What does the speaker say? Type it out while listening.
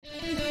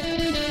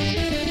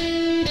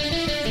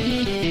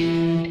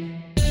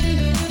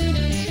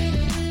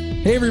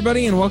Hey,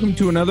 everybody, and welcome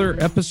to another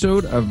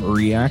episode of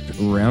React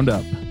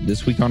Roundup.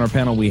 This week on our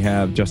panel, we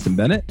have Justin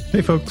Bennett.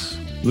 Hey, folks.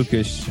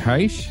 Lucas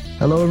Heisch.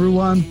 Hello,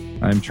 everyone.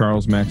 I'm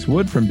Charles Max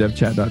Wood from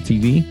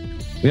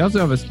devchat.tv. We also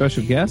have a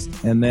special guest,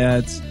 and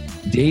that's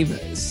Dave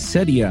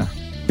Sedia.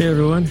 Hey,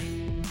 everyone.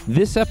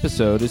 This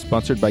episode is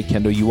sponsored by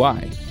Kendo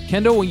UI.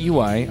 Kendo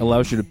UI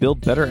allows you to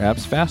build better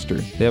apps faster.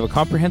 They have a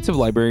comprehensive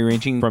library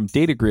ranging from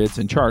data grids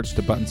and charts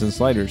to buttons and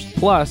sliders.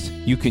 Plus,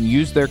 you can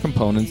use their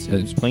components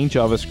as plain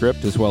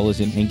JavaScript as well as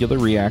in Angular,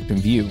 React, and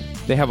Vue.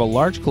 They have a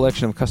large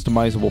collection of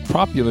customizable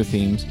popular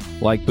themes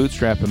like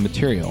Bootstrap and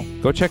Material.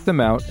 Go check them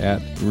out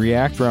at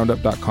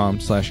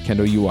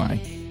reactroundup.com/Kendo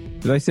UI.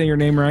 Did I say your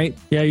name right?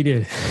 Yeah, you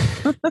did.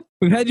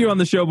 We've had you on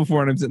the show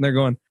before, and I'm sitting there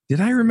going, did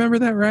I remember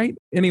that right?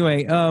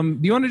 Anyway, do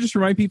you want to just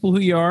remind people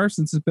who you are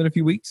since it's been a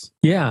few weeks?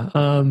 Yeah,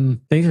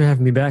 thanks for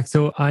having me back.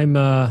 So I'm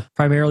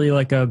primarily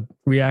like a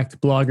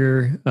React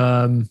blogger.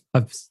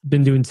 I've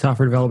been doing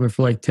software development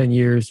for like 10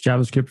 years,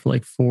 JavaScript for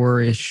like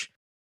 4-ish.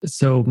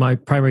 So my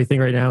primary thing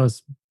right now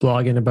is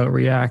blogging about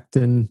React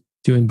and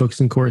doing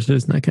books and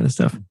courses and that kind of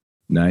stuff.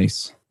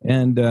 Nice.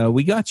 And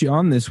we got you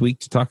on this week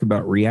to talk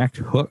about React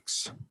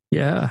hooks.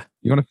 Yeah.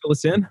 You want to fill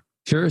us in?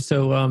 Sure.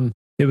 So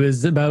it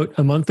was about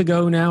a month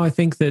ago now, I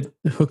think, that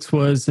hooks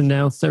was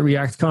announced at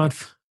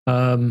ReactConf.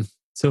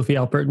 Sophie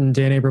Alpert and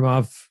Dan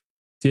Abramov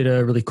did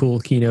a really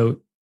cool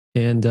keynote,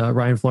 and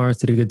Ryan Florence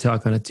did a good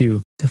talk on it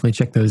too. Definitely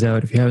check those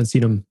out if you haven't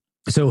seen them.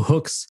 So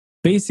hooks,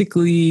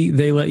 basically,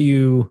 they let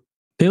you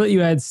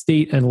add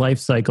state and life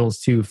cycles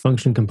to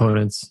function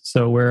components.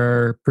 So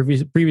where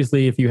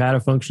previously, if you had a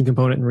function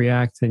component in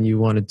React and you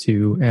wanted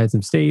to add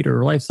some state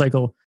or life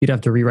cycle, you'd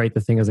have to rewrite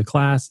the thing as a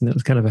class, and it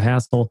was kind of a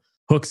hassle.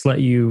 Hooks let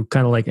you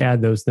kind of like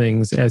add those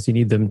things as you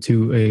need them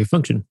to a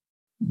function.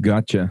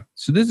 Gotcha.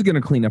 So this is going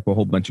to clean up a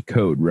whole bunch of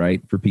code,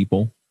 right, for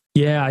people?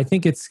 Yeah, I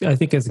think it's gonna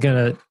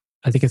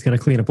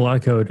clean up a lot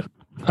of code.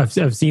 I've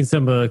seen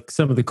some of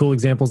the cool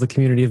examples the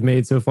community have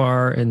made so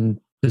far, and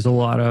there's a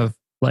lot of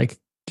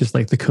just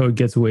the code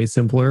gets way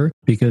simpler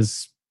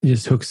because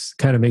just hooks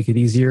kind of make it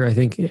easier. I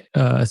think,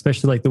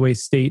 especially like the way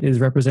state is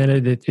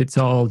represented, it's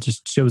all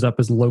just shows up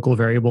as a local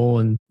variable,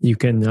 and you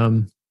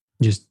can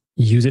just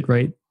use it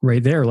right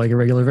there like a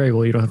regular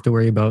variable. You don't have to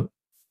worry about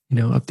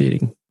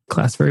updating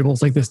class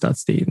variables like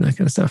this.state and that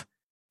kind of stuff.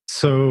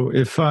 So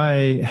if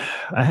I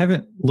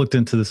haven't looked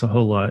into this a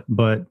whole lot,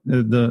 but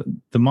the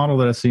model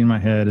that I see in my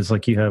head is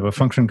like you have a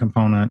function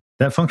component.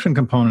 That function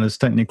component is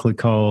technically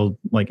called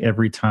like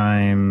every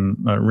time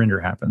render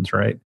happens,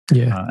 right?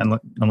 Yeah.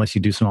 Unless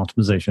you do some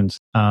optimizations.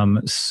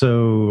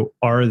 So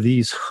are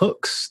these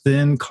hooks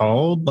then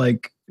called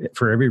like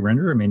for every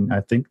render? I mean,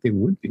 I think they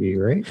would be,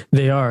 right?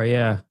 They are,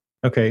 yeah.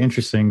 Okay,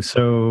 interesting.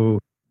 So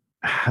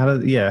how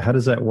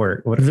does that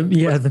work?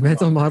 The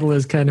mental model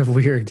is kind of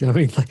weird. I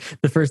mean, like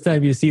the first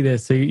time you see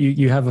this, so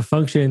you have a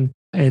function,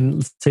 and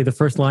let's say the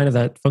first line of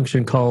that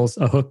function calls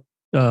a hook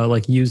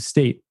like use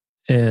state,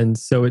 and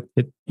so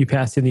you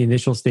pass in the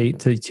initial state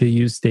to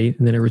use state,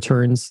 and then it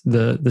returns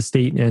the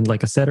state and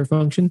like a setter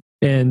function,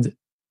 and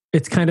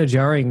it's kind of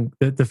jarring.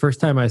 The first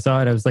time I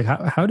saw it, I was like,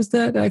 how does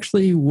that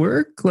actually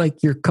work?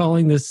 Like you're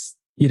calling this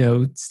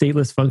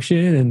stateless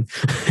function, and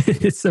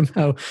it's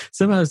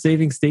somehow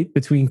saving state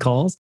between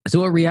calls. So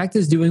what React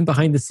is doing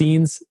behind the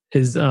scenes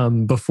is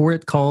before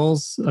it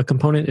calls a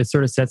component, it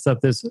sort of sets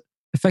up this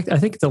effect. I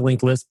think it's a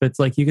linked list, but it's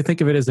like you can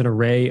think of it as an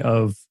array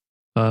of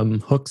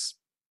hooks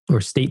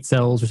or state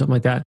cells or something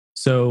like that.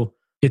 So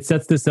it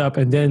sets this up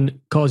and then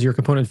calls your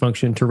component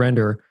function to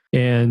render.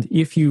 And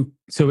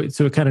so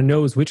it kind of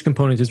knows which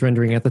component is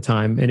rendering at the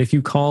time. And if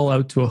you call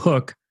out to a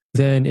hook,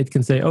 then it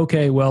can say,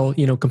 okay, well,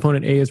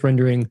 component A is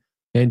rendering,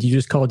 and you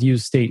just called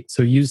use state.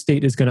 So use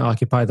state is going to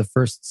occupy the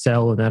first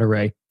cell in that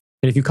array.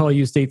 And if you call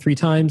use state 3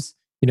 times,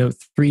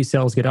 3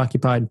 cells get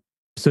occupied.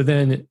 So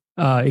then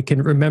it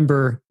can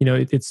remember,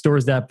 it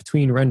stores that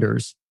between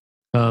renders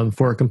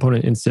for a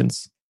component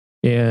instance.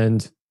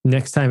 And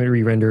next time it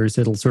re-renders,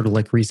 it'll sort of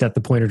like reset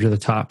the pointer to the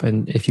top.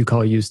 And if you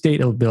call use state,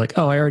 it'll be like,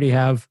 oh, I already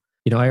have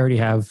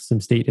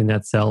some state in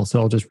that cell. So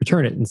I'll just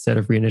return it instead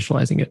of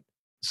reinitializing it.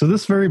 So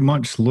this very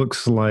much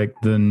looks like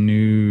the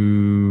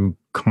new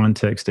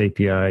context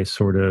API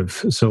sort of.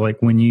 So like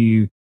when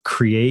you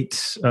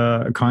create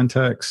a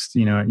context,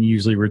 it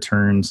usually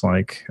returns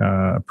like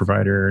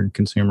provider,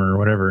 consumer, or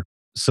whatever.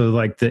 So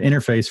like the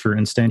interface for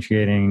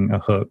instantiating a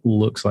hook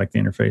looks like the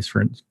interface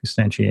for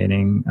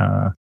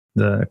instantiating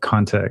the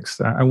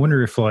context. I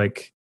wonder if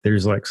like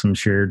there's like some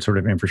shared sort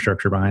of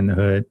infrastructure behind the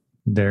hood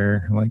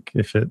there, like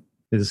if it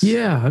is.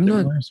 Yeah, I'm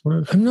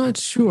not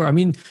sure. I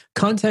mean,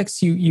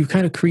 context, you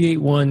kind of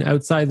create one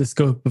outside the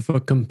scope of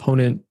a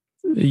component.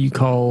 You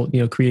call,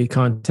 create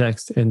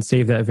context and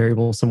save that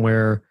variable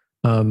somewhere,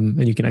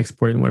 and you can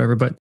export it and whatever.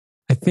 But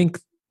I think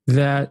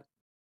that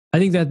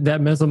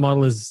mental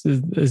model is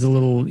a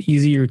little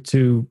easier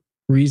to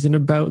reason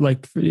about.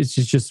 Like it's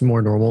just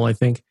more normal, I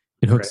think.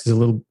 And hooks is a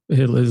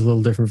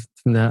little different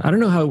from that. I don't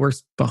know how it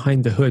works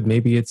behind the hood.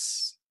 Maybe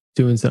it's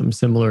doing something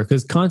similar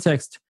because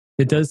context,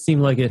 it does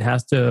seem like it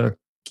has to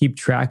keep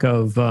track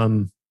of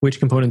which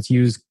components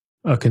use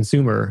a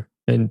consumer.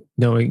 and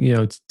knowing,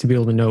 to be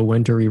able to know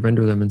when to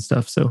re-render them and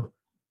stuff. So,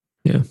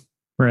 yeah.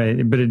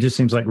 Right. But it just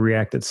seems like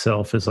React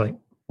itself is like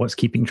what's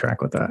keeping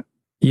track with that.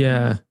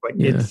 Yeah.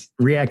 Like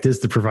React is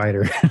the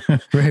provider.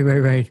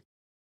 Right.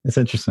 It's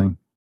interesting.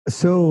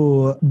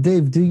 So,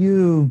 Dave,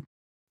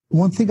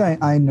 one thing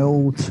I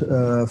note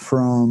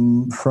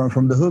from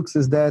the hooks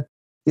is that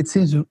it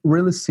seems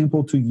really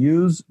simple to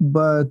use,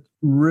 but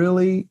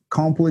really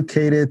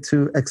complicated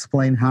to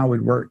explain how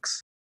it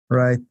works,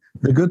 right?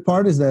 The good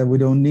part is that we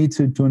don't need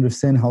to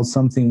understand how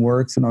something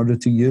works in order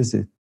to use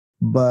it.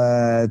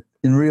 But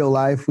in real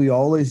life, we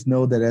always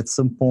know that at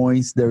some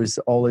points, there is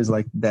always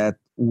like that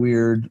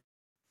weird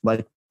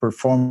like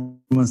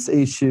performance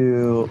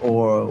issue,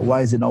 or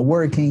why is it not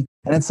working?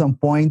 And at some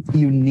point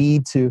you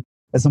need to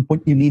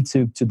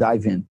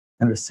dive in,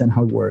 understand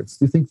how it works.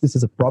 Do you think this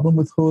is a problem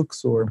with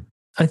hooks, or?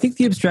 I think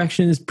the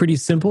abstraction is pretty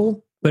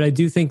simple, but I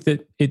do think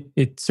that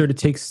it sort of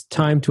takes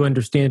time to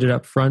understand it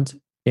up front.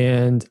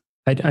 And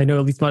I know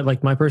at least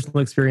my personal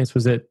experience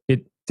was that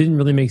it didn't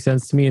really make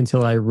sense to me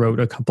until I wrote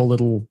a couple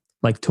little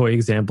like toy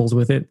examples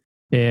with it.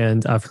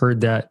 And I heard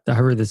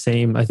the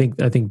same. I think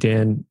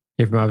Dan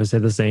Abramov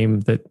said the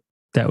same,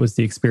 that was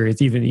the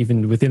experience,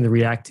 even within the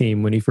React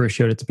team. When he first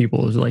showed it to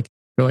people, it was like,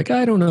 they're like,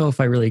 I don't know if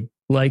I really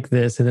like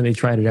this. And then they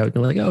tried it out and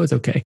they're like, oh, it's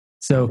okay.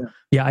 So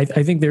yeah, I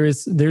think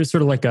there's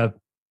sort of like a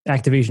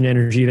activation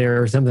energy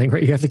there or something,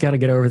 right? You have to kind of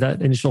get over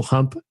that initial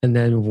hump. And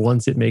then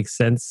once it makes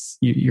sense,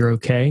 you're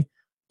okay.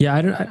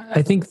 Yeah,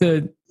 I think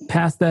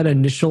past that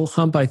initial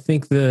hump, I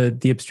think the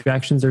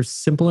abstractions are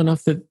simple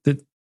enough that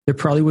there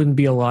probably wouldn't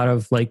be a lot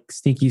of like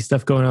sneaky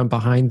stuff going on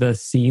behind the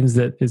scenes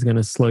that is going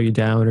to slow you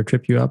down or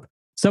trip you up.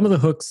 Some of the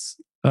hooks,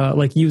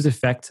 like use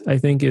effect, I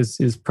think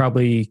is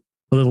probably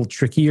a little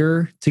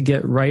trickier to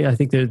get right. I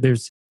think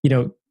there's,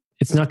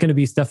 it's not going to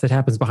be stuff that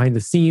happens behind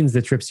the scenes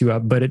that trips you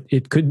up, but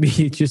it could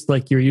be just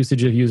like your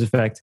usage of use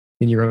effect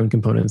in your own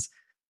components,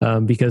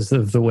 because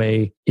of the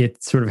way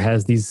it sort of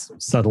has these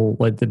subtle,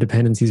 like the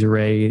dependencies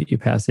array that you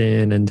pass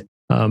in, and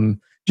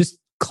just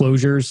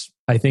closures.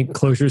 I think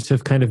closures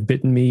have kind of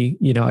bitten me.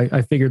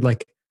 I figured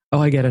like,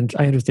 oh, I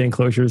understand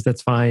closures,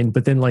 that's fine.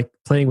 But then like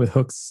playing with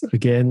hooks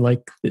again,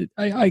 like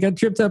I got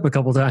tripped up a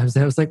couple times.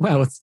 And I was like,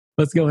 wow,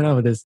 what's going on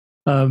with this?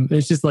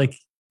 It's just like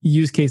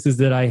use cases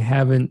that I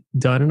haven't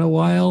done in a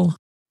while.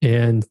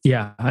 And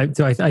yeah, I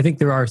think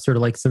there are sort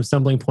of like some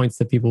stumbling points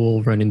that people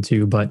will run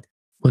into, but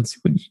once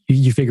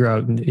you figure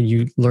out and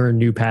you learn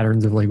new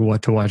patterns of like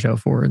what to watch out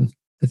for, and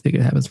I think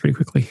it happens pretty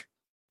quickly.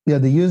 Yeah,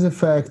 the use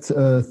effect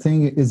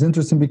thing is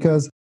interesting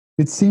because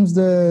it seems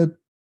that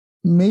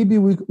maybe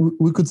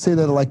we could say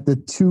that like the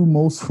two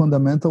most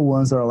fundamental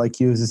ones are like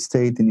use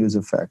state and use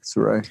effects,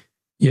 right?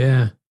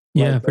 Yeah,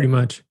 pretty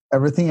much.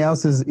 Everything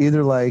else is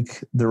either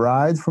like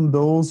derived from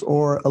those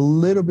or a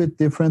little bit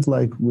different,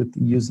 like with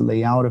use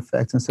layout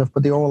effects and stuff,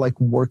 but they all like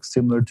work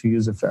similar to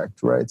use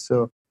effect, right?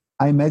 So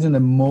I imagine that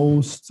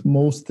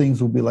most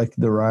things will be like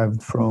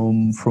derived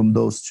from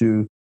those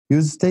two.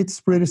 Use state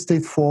is pretty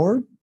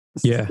straightforward.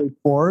 Yeah.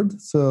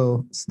 Straightforward.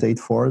 So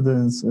straightforward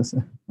is,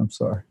 I'm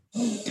sorry.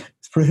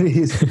 It's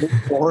pretty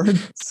straightforward.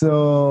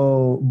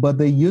 So, but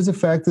the use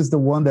effect is the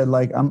one that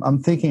like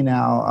I'm thinking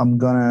now I'm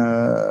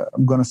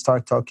gonna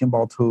start talking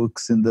about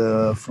hooks in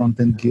the front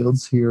end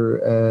guilds here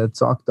at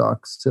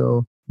ZocDoc.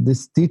 So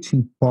this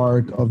teaching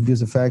part of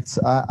use effects,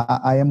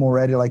 I am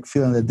already like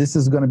feeling that this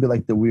is gonna be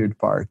like the weird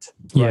part.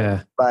 Right?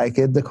 Yeah. Like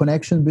the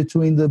connection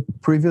between the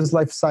previous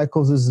life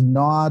cycles is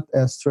not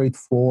as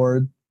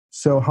straightforward.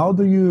 So how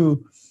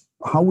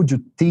would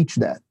you teach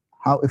that?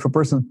 How, if a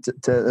person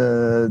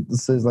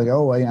says like,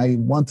 oh, I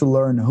want to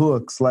learn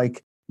hooks,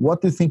 like what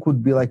do you think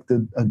would be like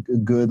a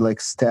good like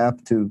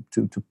step to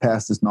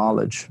pass this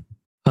knowledge?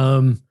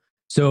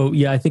 So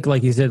yeah, I think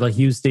like you said, like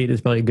use state is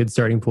probably a good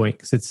starting point,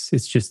 because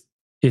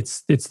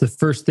it's the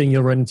first thing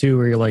you'll run into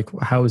where you're like,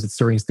 how is it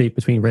storing state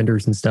between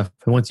renders and stuff?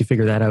 And once you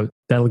figure that out,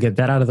 that'll get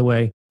that out of the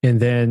way.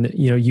 And then,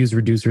 use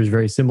reducer is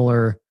very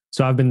similar.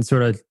 So I've been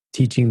sort of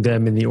teaching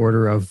them in the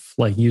order of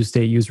like use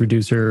state, use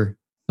reducer,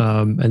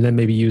 and then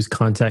maybe use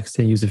context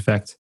and use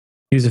effect.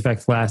 Use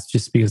effect last,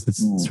 just because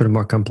it's sort of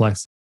more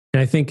complex. And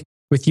I think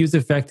with use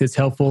effect, it's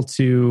helpful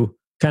to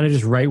kind of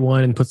just write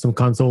one and put some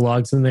console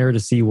logs in there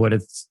to see what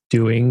it's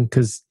doing,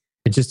 because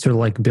it just sort of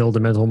like build a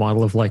mental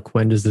model of like,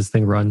 when does this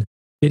thing run?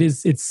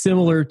 It's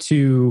similar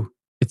to,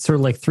 it's sort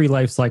of like 3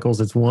 life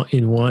cycles. It's one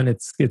in one.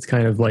 It's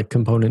kind of like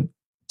component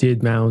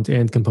did mount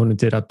and component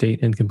did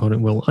update and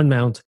component will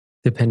unmount,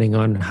 depending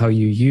on how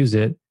you use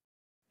it.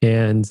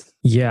 And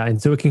yeah,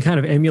 and so it can kind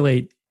of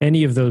emulate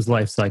any of those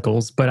life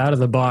cycles, but out of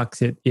the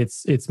box,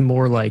 it's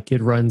more like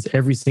it runs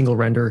every single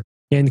render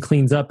and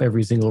cleans up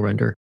every single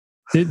render.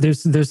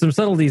 There's some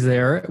subtleties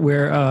there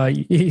where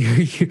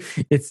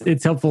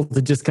it's helpful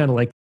to just kind of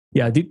like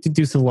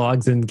do some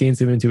logs and gain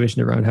some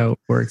intuition around how it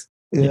works.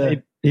 Yeah,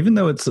 even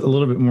though it's a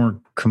little bit more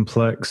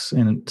complex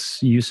in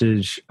its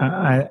usage,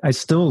 I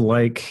still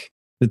like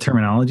the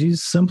terminology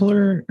is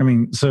simpler. I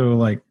mean, so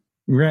like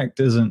React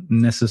isn't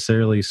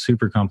necessarily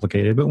super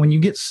complicated, but when you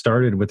get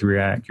started with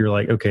React, you're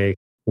like, okay,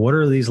 what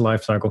are these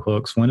lifecycle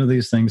hooks? When do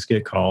these things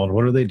get called?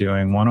 What are they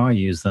doing? When do I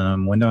use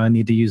them? When do I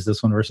need to use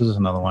this one versus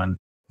another one?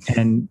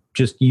 And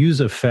just use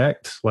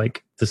effect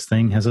like this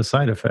thing has a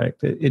side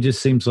effect. It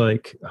just seems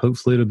like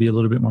hopefully it'll be a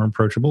little bit more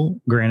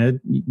approachable. Granted,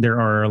 there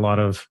are a lot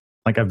of,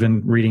 like I've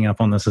been reading up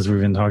on this as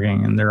we've been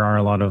talking, and there are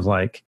a lot of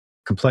like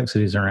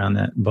complexities around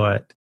that.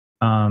 But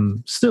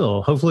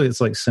still, hopefully it's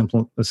like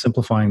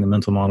simplifying the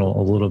mental model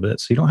a little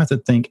bit. So you don't have to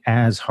think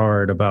as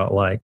hard about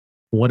like,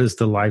 what is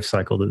the life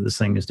cycle that this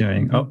thing is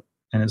doing? Oh,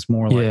 and it's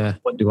more like,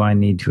 what do I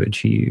need to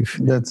achieve?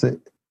 That's it.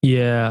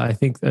 Yeah, I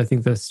think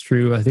that's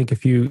true. I think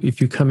if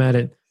you come at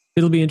it,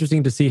 it'll be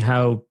interesting to see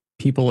how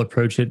people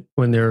approach it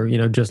when they're,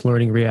 just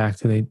learning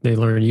React and they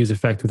learn use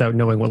effect without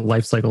knowing what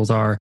life cycles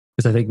are.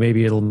 Because I think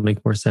maybe it'll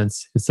make more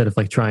sense instead of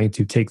like trying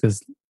to take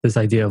this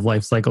idea of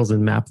life cycles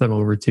and map them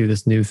over to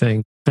this new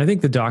thing. I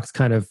think the docs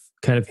kind of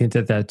hint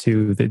at that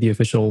too, the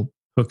official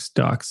hooks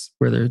docs,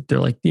 where they're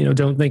like,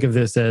 don't think of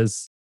this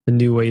as a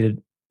new way to,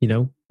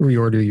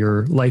 reorder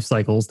your life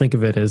cycles. Think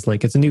of it as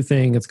like it's a new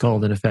thing, it's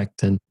called an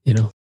effect, and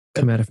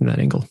come at it from that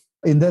angle.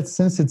 In that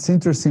sense, it's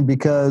interesting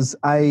because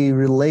I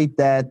relate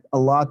that a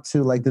lot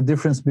to like the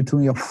difference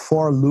between a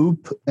for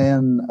loop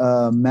and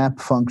a map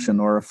function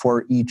or a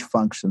for each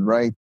function,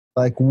 right?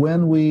 Like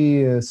when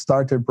we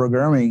started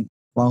programming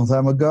a long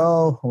time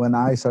ago, when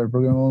I started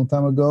programming a long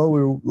time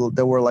ago,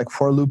 there were like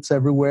for loops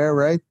everywhere,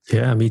 right?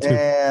 Yeah, me too.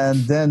 And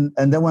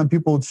then when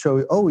people would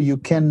show, you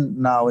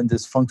can now in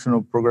this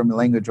functional programming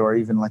language or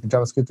even like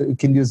JavaScript, you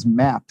can use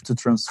map to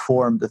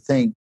transform the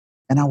thing.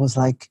 And I was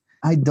like,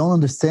 I don't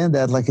understand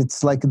that. Like,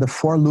 it's like the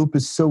for loop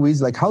is so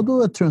easy. Like, how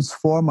do I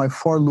transform my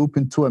for loop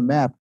into a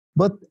map?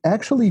 But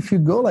actually, if you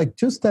go like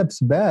 2 steps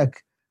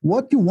back,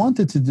 what you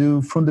wanted to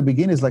do from the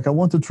beginning is like, I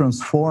want to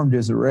transform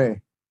this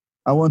array.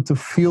 I want to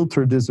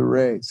filter this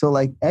array. So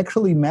like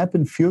actually map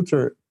and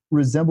filter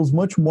resembles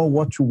much more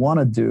what you want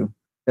to do.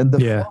 And the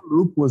for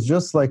loop was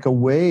just like a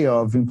way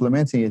of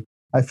implementing it.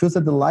 I feel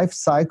that the life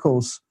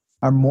cycles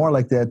are more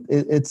like that.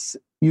 It's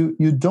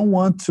you don't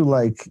want to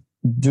like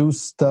do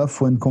stuff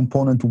when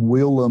component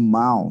will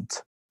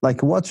amount.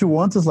 Like what you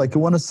want is like you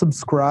want to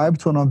subscribe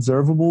to an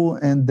observable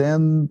and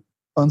then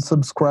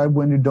unsubscribe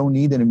when you don't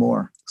need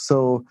anymore.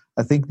 So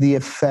I think the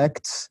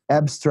effect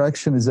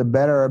abstraction is a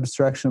better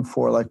abstraction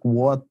for like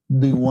what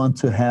do you want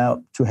to have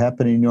to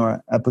happen in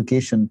your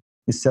application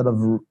instead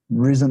of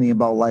reasoning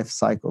about life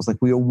cycles. Like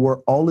we were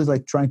always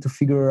like trying to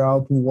figure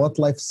out what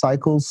life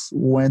cycles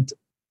went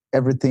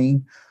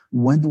everything.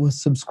 When do I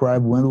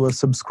subscribe? When do I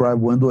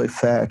subscribe? When do I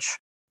fetch?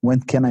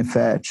 When can I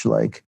fetch?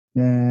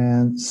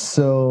 And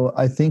so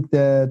I think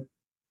that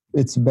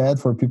it's bad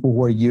for people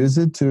who are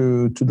used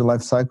to the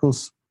life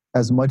cycles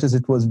as much as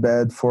it was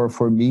bad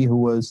for me who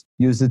was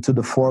used to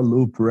the for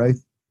loop, right?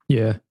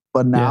 Yeah.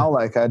 But now,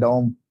 like, I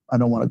don't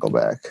want to go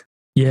back.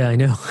 Yeah, I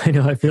know.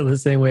 I feel the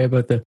same way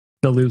about the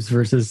loops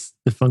versus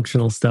the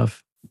functional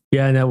stuff.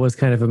 Yeah, and that was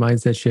kind of a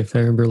mindset shift. I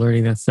remember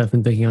learning that stuff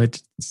and thinking, I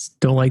just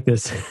don't like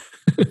this.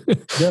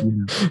 Yep.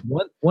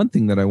 One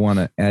thing that I want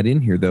to add in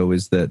here, though,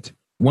 is that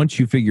once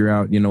you figure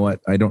out, you know what,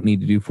 I don't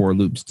need to do for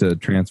loops to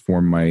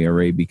transform my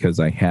array because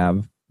I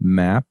have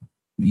map,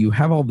 you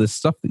have all this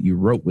stuff that you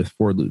wrote with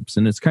for loops.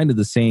 And it's kind of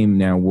the same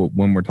now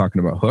when we're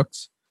talking about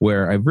hooks,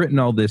 where I've written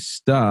all this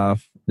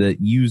stuff that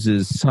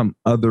uses some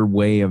other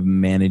way of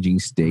managing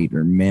state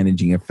or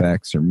managing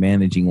effects or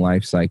managing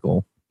life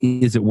cycle.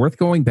 Is it worth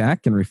going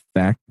back and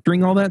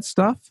refactoring all that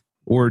stuff?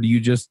 Or do you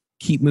just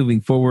keep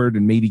moving forward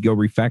and maybe go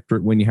refactor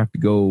it when you have to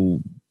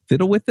go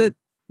fiddle with it?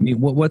 I mean,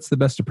 what's the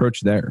best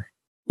approach there?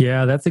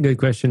 Yeah, that's a good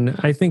question.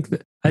 I think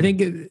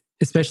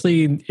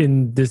especially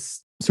in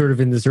this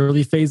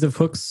early phase of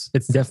hooks,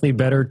 it's definitely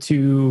better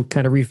to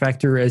kind of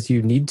refactor as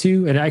you need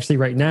to. And actually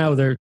right now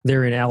they're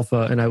in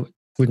alpha, and I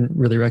wouldn't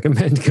really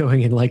recommend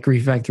going and like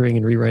refactoring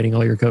and rewriting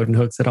all your code in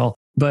hooks at all.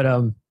 But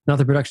not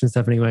the production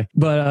stuff anyway.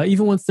 But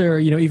even once they're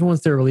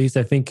released,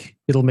 I think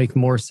it'll make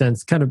more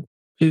sense.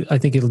 I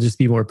think it'll just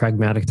be more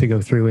pragmatic to go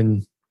through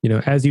and,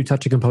 as you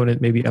touch a component,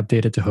 maybe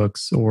update it to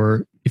hooks,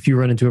 or if you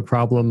run into a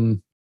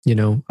problem,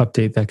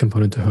 update that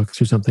component to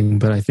hooks or something.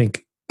 But I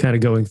think kind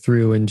of going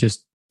through and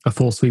just a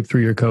full sweep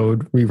through your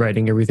code,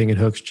 rewriting everything in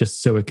hooks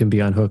just so it can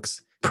be on hooks,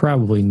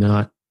 probably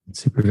not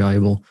super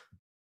valuable.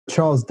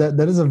 Charles, that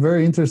is a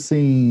very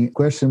interesting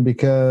question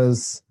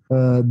because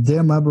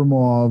Dan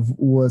Abramov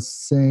was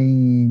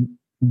saying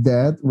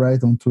that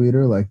right on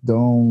Twitter, like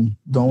don't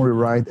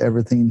rewrite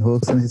everything in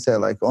hooks. And he said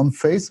like on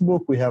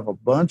Facebook, we have a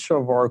bunch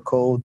of our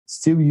code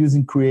still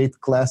using create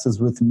classes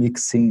with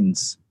mixed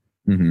scenes.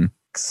 Mm-hmm.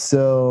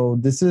 So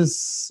this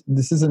is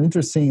an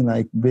interesting,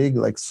 like big,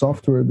 like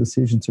software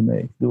decision to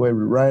make. Do I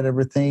rewrite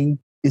everything?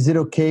 Is it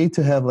okay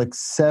to have like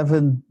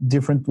 7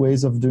 different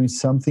ways of doing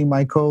something in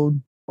my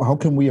code? Or how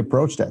can we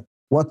approach that?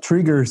 What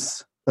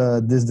triggers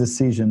this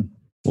decision?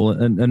 Well,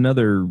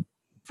 another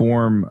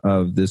form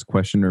of this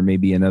question, or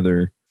maybe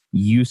another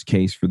use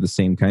case for the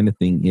same kind of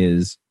thing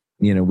is,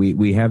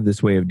 we have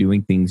this way of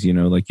doing things,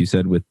 like you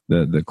said, with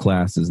the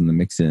classes and the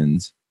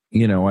mix-ins.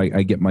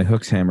 I get my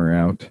hooks hammer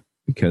out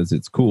because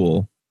it's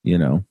cool.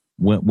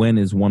 When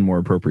is one more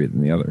appropriate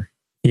than the other?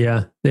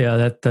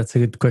 That's a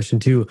good question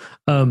too.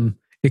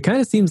 It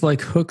kind of seems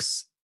like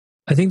hooks,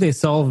 I think they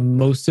solve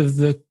most of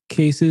the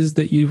cases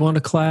that you want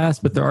a class,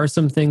 but there are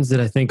some things that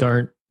I think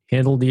aren't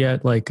handled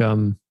yet, like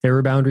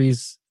error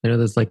boundaries. I know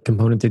there's like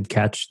componented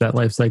catch, that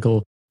life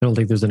cycle. I don't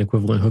think there's an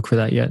equivalent hook for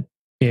that yet.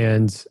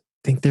 And I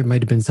think there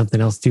might have been something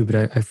else too,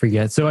 but I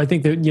forget. So I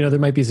think that, there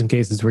might be some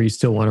cases where you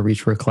still want to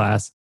reach for a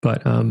class,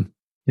 but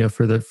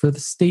for the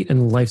state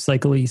and life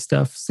cycle-y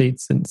stuff, state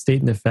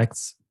and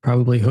effects,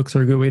 probably hooks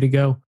are a good way to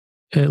go.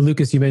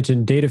 Lucas, you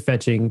mentioned data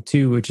fetching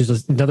too, which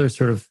is another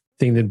sort of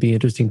thing that'd be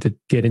interesting to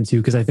get into,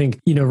 because I think,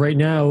 right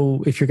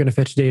now, if you're going to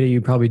fetch data,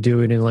 you probably do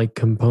it in like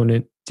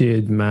component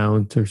did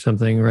mount or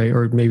something, right?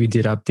 Or maybe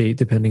did update,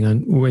 depending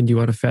on when you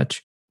want to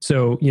fetch.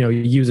 So,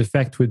 use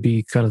effect would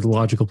be kind of the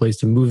logical place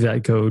to move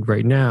that code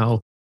right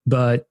now,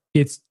 but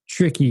it's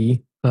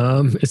tricky,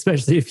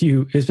 especially if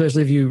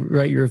you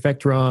write your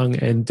effect wrong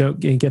and don't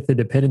get the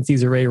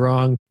dependencies array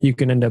wrong. You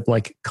can end up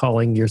like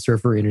calling your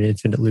surfer in an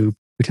infinite loop,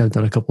 which I've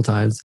done a couple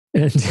times,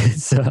 and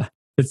that's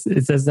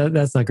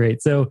not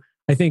great. So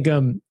I think I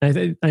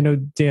know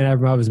Dan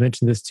Abramov has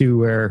mentioned this too,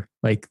 where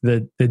like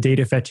the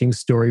data fetching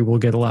story will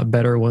get a lot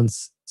better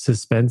once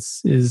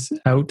suspense is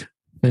out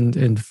and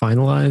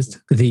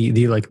finalized,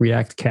 the like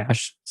React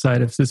cache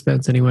side of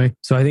suspense anyway.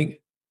 So I think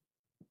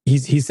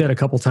he said a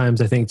couple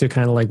times, I think, to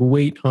kind of like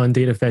wait on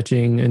data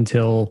fetching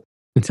until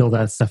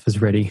that stuff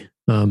is ready,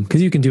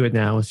 because you can do it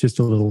now. It's just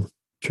a little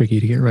tricky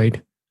to get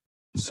right.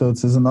 So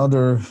this is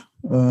another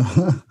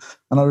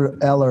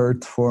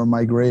alert for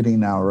migrating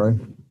now, right?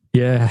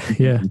 Yeah.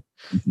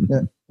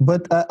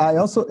 But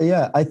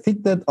I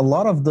think that a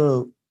lot of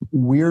the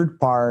weird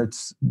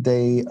parts,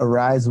 they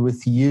arise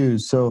with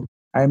use. So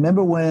I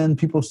remember when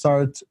people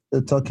start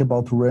talking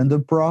about render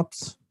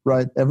props,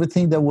 right?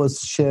 Everything that was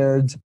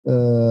shared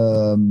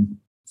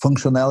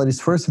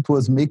functionalities, first it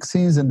was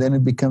mixins, and then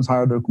it becomes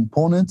higher order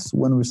components.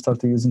 When we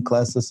started using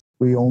classes,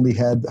 we only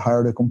had higher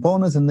order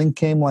components, and then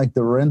came like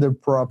the render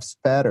props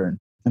pattern.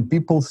 And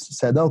people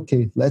said,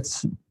 okay,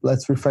 let's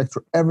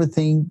refactor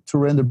everything to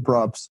render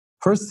props.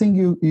 First thing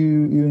you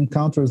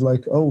encounter is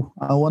like, oh,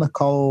 I want to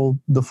call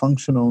the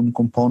function on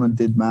component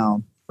did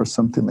mount or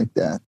something like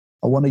that.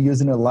 I want to use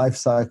it in a life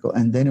cycle.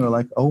 And then you're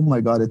like, oh my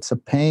God, it's a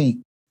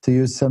pain to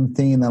use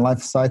something in a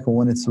life cycle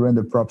when it's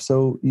render prop.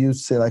 So you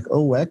say like,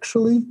 oh,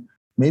 actually,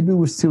 maybe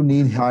we still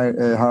need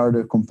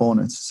harder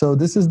components. So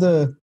this is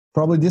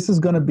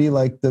going to be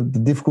like the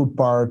difficult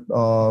part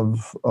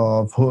of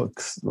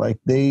hooks. Like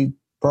they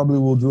probably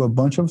will do a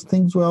bunch of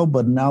things well,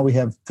 but now we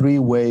have 3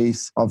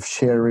 ways of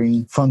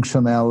sharing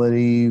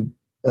functionality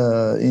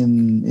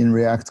in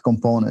React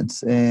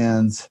components.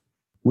 And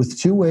with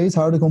 2 ways,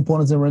 harder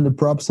components and render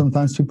props,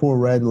 sometimes people are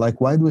ready, like,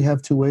 why do we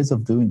have 2 ways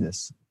of doing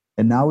this?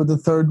 And now with the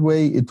 3rd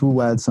way, it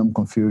will add some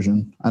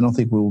confusion. I don't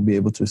think we will be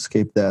able to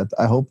escape that.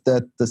 I hope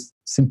that the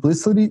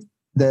simplicity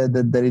that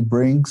it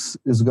brings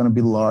is going to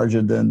be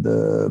larger than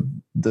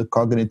the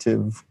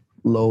cognitive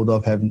load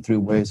of having 3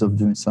 ways of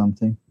doing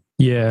something.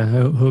 Yeah,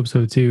 I hope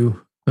so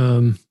too.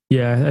 I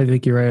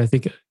think you're right. I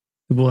think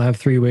we'll have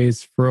 3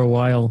 ways for a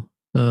while.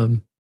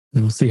 And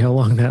we'll see how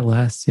long that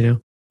lasts,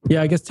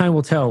 Yeah, I guess time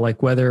will tell,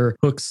 like whether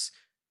hooks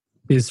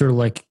is sort of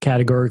like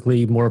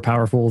categorically more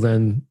powerful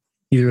than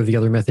either of the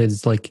other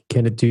methods. Like,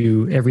 can it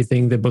do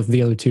everything that both of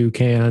the other 2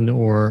 can,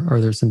 or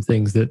are there some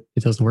things that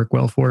it doesn't work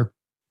well for?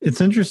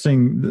 It's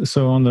interesting.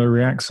 So on the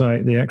React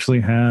site, they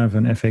actually have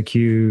an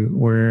FAQ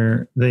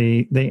where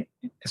they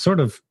sort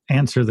of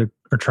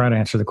try to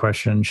answer the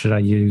question, should I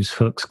use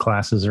hooks,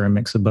 classes, or a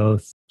mix of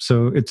both?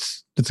 So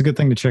it's a good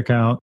thing to check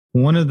out.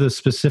 One of the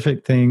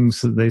specific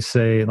things that they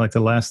say, like the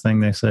last thing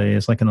they say,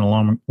 is like in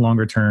the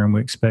longer term,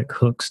 we expect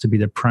hooks to be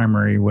the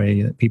primary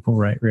way that people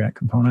write React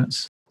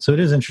components. So it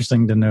is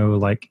interesting to know,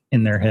 like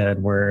in their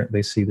head, where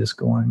they see this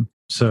going.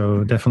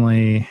 So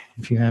definitely,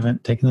 if you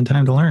haven't taken the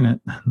time to learn it,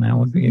 now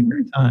would be a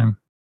great time.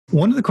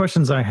 One of the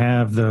questions I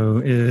have,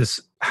 though,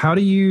 is how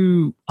do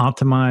you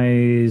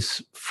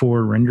optimize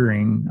for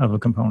rendering of a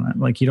component?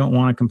 Like, you don't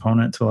want a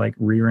component to like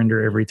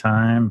re-render every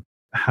time.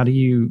 How do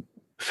you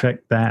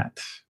affect that?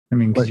 I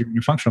mean, because you're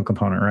a functional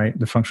component, right?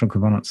 The functional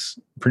component's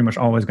pretty much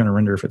always going to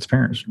render if it's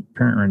parent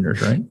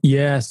renders, right?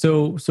 Yeah.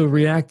 So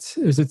React,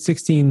 is it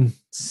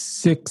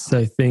 16.6,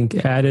 I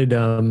think, added,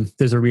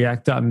 there's a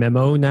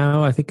React.memo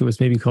now. I think it was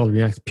maybe called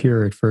React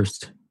Pure at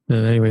first.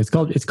 Anyway, it's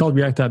called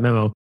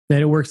React.memo. And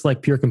it works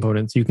like pure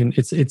components.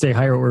 It's a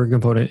higher order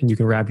component, and you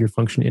can wrap your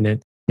function in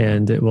it,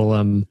 and it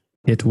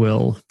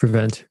will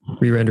prevent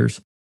re-renders.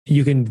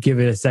 You can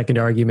give it a second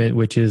argument,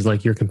 which is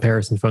like your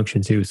comparison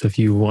function too. So if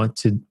you want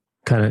to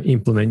kind of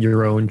implement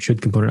your own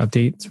should component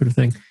update sort of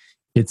thing,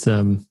 it's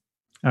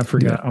I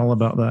forgot all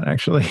about that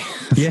actually.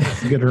 Yeah,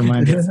 good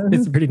reminder.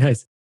 It's pretty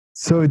nice.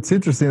 So it's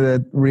interesting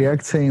that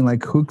React saying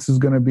like hooks is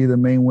going to be the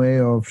main way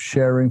of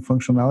sharing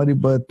functionality,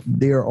 but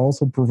they are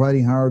also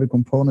providing higher order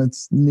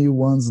components, new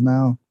ones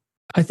now.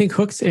 I think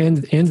hooks and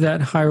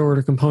that higher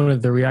order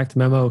component, the React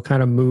memo,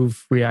 kind of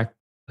move React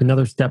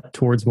another step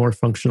towards more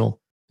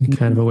functional and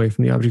kind of away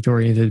from the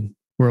object-oriented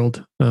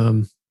world.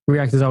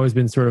 React has always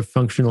been sort of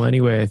functional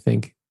anyway, I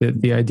think.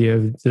 the idea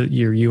of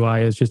your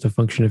UI is just a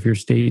function of your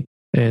state.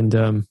 And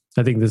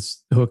I think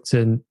this hooks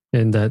and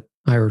that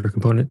higher order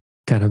component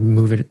kind of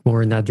move it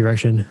more in that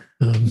direction.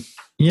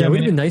 It would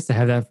have been nice to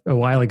have that a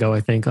while ago, I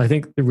think. I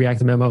think the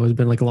React memo has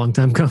been like a long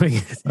time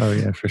coming. Oh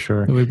yeah, for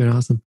sure. It would have been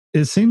awesome.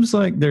 It seems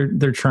like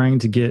they're trying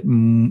to get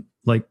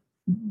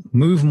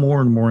move more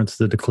and more into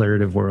the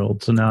declarative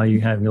world. So now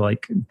you have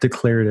like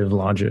declarative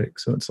logic.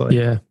 So it's like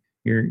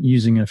you're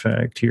using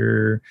effect,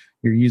 you're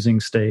using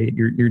state,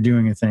 you're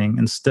doing a thing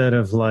instead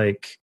of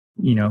like,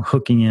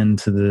 hooking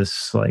into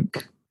this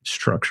like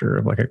structure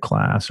of like a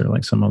class or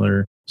like some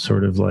other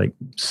sort of like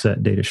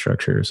set data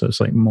structure. So it's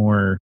like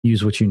more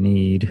use what you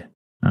need.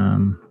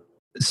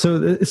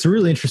 So it's a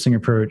really interesting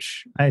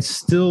approach. I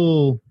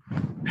still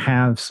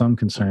have some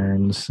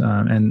concerns,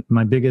 and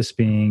my biggest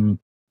being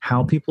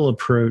how people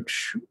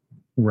approach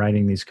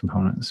writing these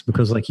components,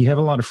 because like you have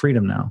a lot of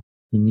freedom now.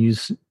 You can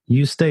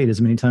use state as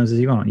many times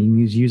as you want. You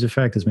can use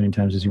effect as many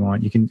times as you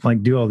want. You can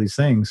like do all these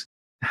things.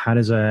 How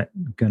does that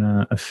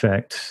gonna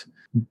affect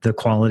the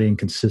quality and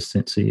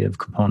consistency of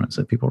components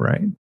that people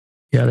write?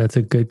 Yeah, that's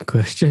a good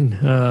question.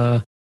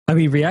 I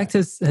mean, React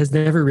has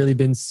never really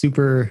been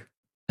super.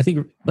 I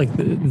think like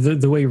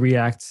the way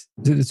React,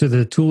 so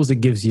the tools it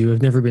gives you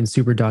have never been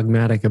super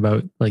dogmatic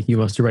about like you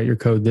must write your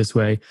code this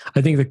way.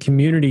 I think the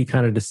community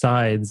kind of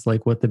decides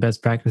like what the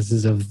best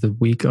practices of the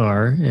week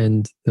are,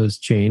 and those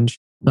change.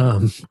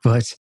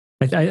 But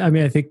I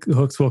mean, I think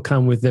hooks will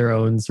come with their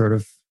own sort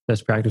of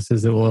best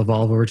practices that will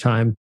evolve over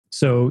time.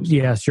 So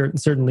yeah,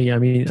 certainly. I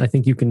mean, I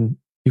think you can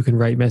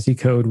write messy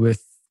code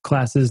with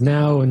classes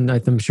now, and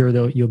I'm sure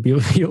you'll be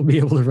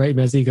able to write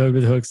messy code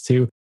with hooks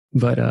too.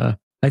 But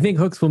I think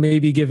hooks will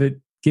maybe give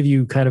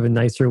you kind of a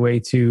nicer way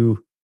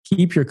to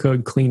keep your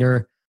code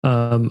cleaner.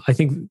 I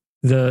think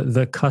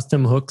the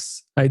custom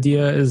hooks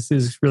idea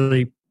is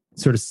really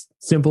sort of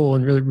simple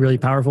and really, really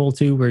powerful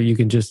too, where you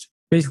can just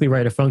basically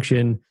write a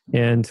function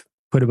and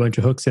put a bunch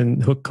of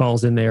hook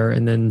calls in there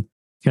and then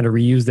kind of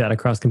reuse that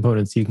across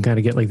components. So you can kind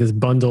of get like this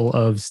bundle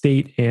of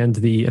state and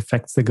the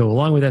effects that go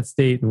along with that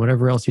state and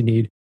whatever else you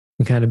need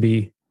and kind of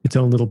be its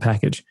own little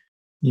package.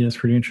 Yeah, it's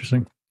pretty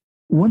interesting.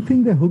 One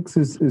thing that Hooks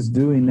is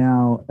doing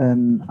now,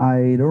 and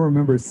I don't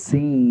remember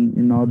seeing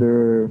in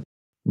other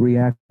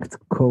React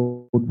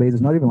code bases,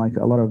 not even like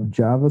a lot of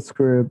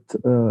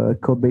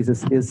JavaScript code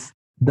bases, is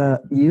the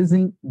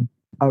using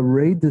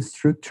array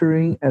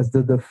destructuring as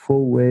the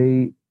default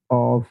way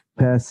of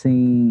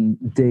passing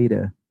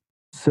data.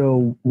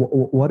 So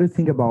what do you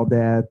think about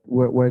that?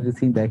 Where do you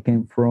think that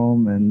came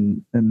from,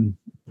 and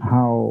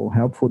how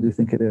helpful do you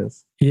think it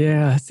is?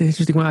 Yeah, it's an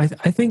interesting one.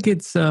 I think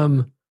it's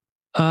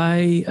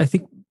I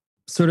think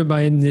sort of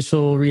my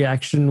initial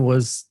reaction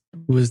was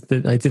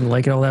that I didn't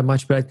like it all that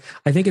much, but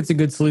I think it's a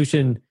good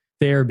solution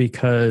there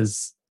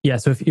because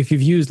so if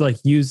you've used like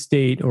use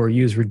state or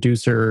use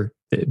reducer,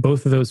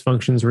 both of those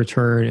functions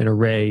return an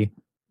array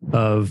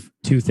of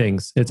two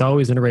things. It's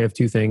always an array of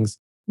two things.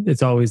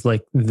 It's always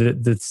like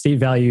the state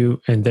value,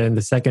 and then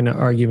the second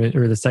argument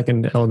or the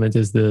second element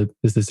is the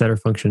setter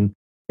function.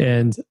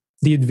 And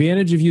the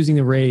advantage of using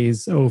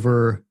arrays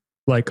over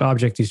like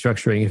object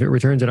destructuring, if it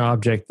returns an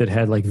object that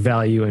had like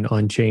value and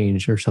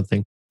onChange or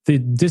something, the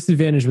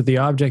disadvantage with the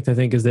object, I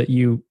think, is that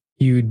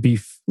you'd be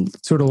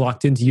sort of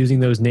locked into using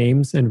those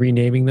names and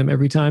renaming them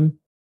every time.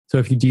 So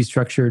if you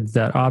destructured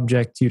that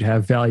object, you'd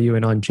have value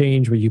and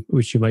onChange,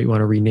 which you might want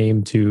to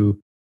rename to,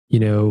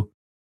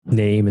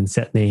 name and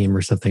set name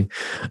or something.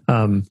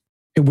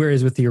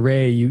 Whereas with the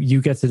array,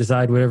 you get to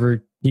decide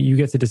you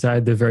get to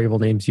decide the variable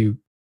names you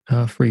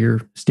for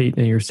your state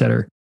and your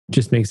setter.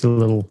 Just makes it a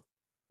little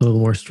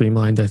more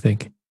streamlined, I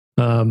think.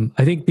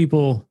 I think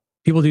people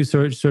do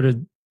sort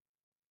of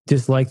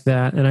dislike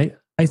that, and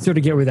I sort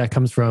of get where that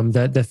comes from.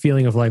 That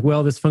feeling of like,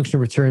 well, this function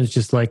returns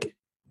just like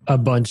a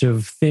bunch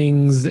of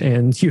things,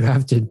 and you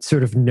have to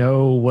sort of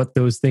know what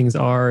those things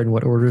are and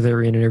what order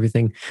they're in and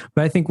everything.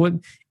 But I think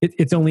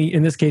it's only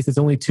in this case it's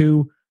only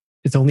two.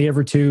 It's only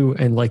ever two,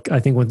 and like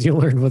I think once you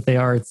learn what they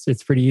are,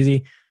 it's pretty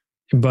easy.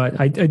 But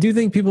I do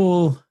think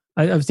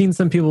I've seen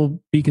some people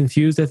be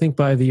confused, I think,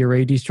 by the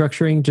array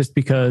destructuring just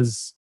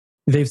because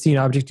they've seen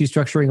object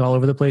destructuring all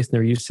over the place and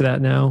they're used to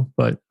that now.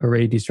 But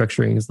array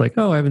destructuring is like,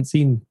 oh, I haven't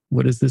seen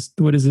what does this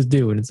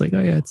do? And it's like,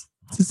 oh yeah, it's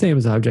the same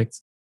as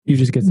objects. You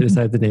just get to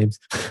decide the names.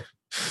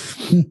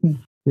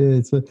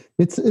 Yeah,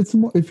 it's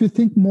more, if you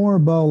think more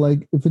about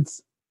like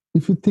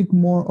if you think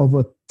more of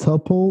a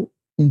tuple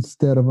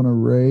instead of an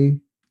array,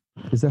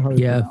 is that how you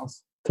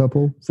pronounce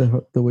tuple? Is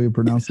that the way you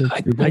pronounce it?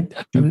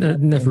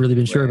 I've never really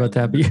been sure about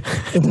that, but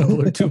tuple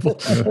or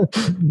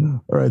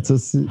tuple. All right, so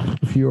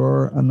if you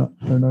are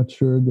not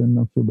sure, then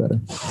I feel better.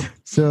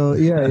 So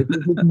yeah, if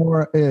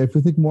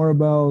you think more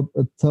about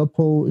a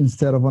tuple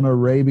instead of an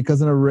array, because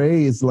an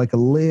array is like a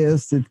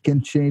list, it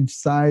can change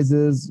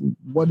sizes.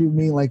 What do you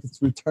mean? Like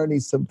it's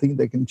returning something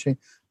that can change?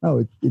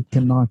 No, it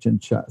cannot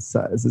change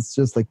size. It's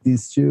just like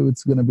these two.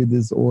 It's going to be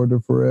this order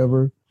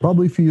forever.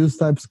 Probably if you use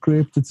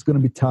TypeScript, it's going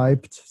to be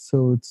typed,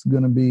 so it's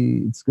going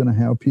to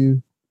help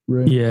you.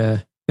 Right?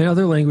 Yeah, and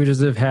other languages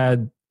have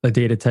had a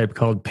data type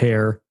called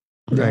pair,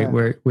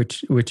 right?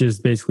 Which is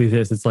basically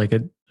this. It's like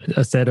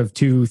a set of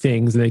two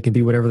things, and they can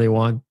be whatever they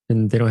want,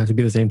 and they don't have to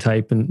be the same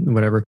type and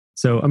whatever.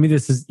 So, I mean,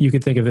 you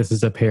could think of this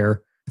as a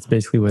pair. It's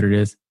basically what it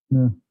is.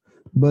 Yeah.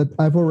 But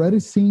I've already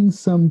seen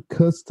some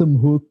custom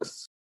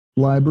hooks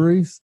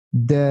libraries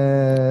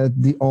that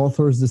the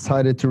authors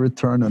decided to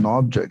return an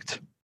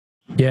object.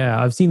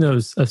 Yeah, I've seen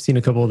those. I've seen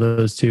a couple of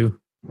those too.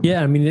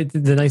 Yeah, I mean,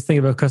 the nice thing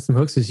about custom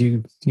hooks is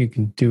you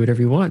can do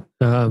whatever you want.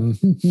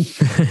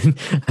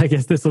 I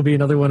guess this will be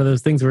another one of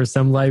those things where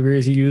some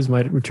libraries you use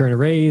might return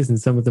arrays and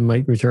some of them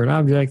might return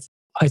objects.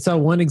 I saw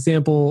one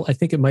example, I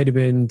think it might have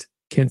been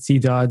Kent C.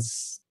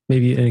 Dodds,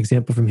 maybe an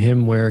example from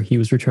him where he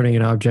was returning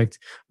an object.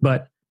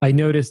 But I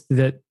noticed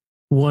that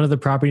one of the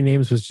property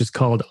names was just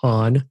called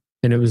on,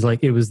 and it was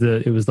like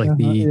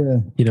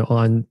the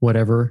on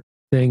whatever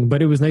thing,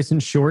 but it was nice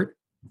and short.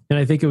 And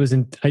I think it was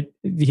he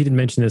didn't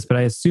mention this, but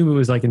I assume it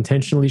was like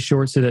intentionally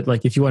short so that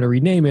like if you want to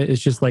rename it,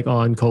 it's just like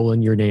on :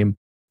 your name.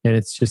 And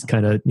it's just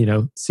kind of,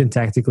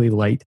 syntactically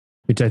light,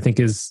 which I think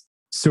is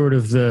sort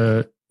of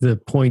the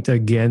point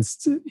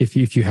against if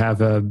you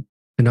have an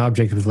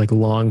object with like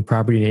long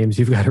property names,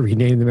 you've got to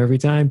rename them every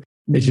time.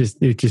 It just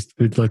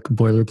would look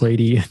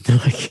boilerplatey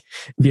and like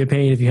be a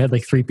pain if you had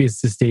like 3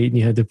 pieces of state and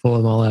you had to pull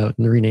them all out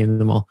and rename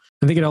them all.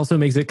 I think it also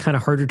makes it kind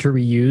of harder to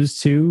reuse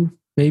too,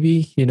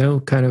 maybe,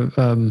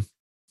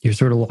 you're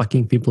sort of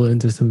locking people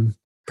into some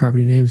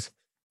property names.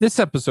 This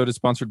episode is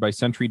sponsored by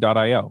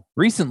Sentry.io.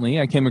 Recently,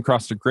 I came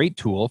across a great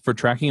tool for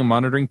tracking and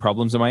monitoring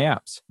problems in my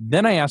apps.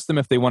 Then I asked them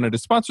if they wanted to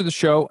sponsor the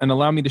show and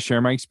allow me to share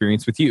my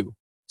experience with you.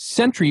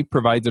 Sentry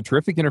provides a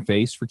terrific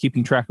interface for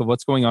keeping track of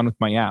what's going on with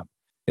my app.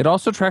 It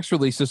also tracks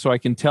releases so I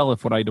can tell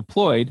if what I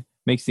deployed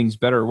makes things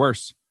better or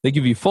worse. They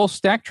give you full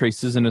stack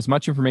traces and as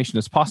much information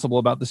as possible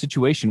about the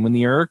situation when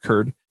the error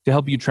occurred to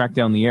help you track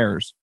down the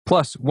errors.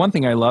 Plus, one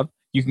thing I love,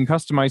 you can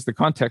customize the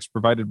context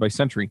provided by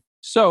Sentry.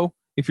 So,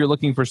 if you're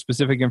looking for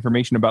specific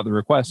information about the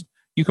request,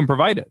 you can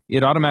provide it.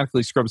 It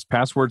automatically scrubs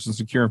passwords and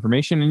secure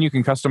information, and you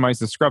can customize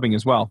the scrubbing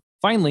as well.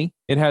 Finally,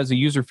 it has a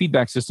user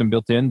feedback system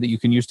built in that you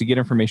can use to get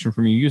information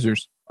from your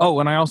users. Oh,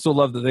 and I also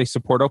love that they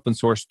support open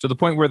source to the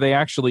point where they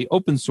actually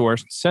open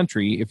source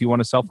Sentry if you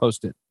want to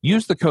self-host it.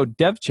 Use the code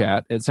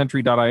DevChat at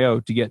Sentry.io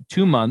to get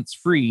 2 months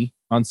free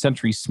on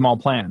Sentry's small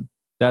plan.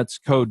 That's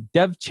code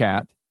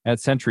DevChat at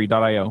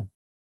Sentry.io.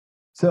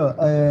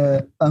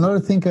 So another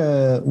thing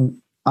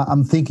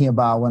I'm thinking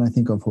about when I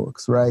think of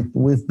hooks, right?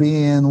 We've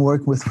been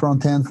working with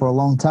front end for a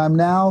long time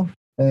now,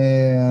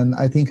 and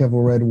I think I've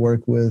already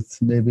worked with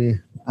maybe,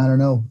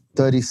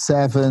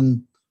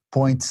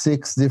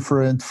 37.6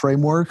 different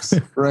frameworks,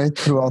 right?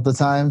 Throughout the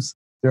times.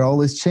 They're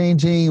always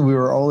changing. We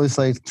were always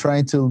like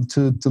trying to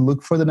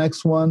look for the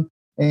next one.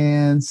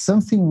 And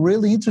something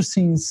really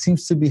interesting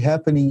seems to be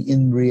happening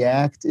in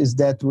React is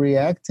that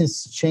React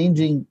is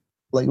changing.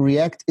 Like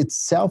React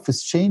itself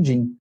is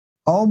changing.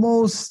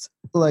 Almost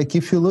like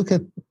if you look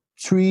at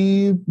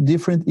 3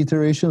 different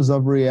iterations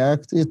of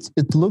React,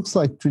 it looks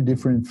like 3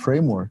 different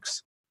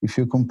frameworks. If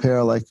you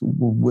compare like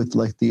with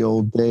like the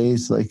old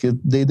days, like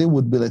they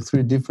would be like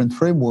 3 different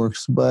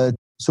frameworks. But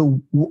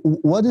so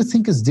what do you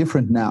think is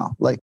different now?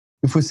 Like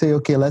if we say,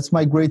 okay, let's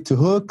migrate to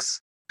hooks,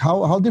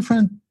 how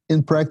different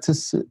in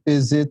practice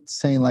is it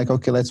saying like,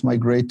 okay, let's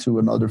migrate to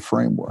another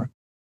framework?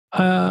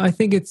 I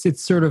think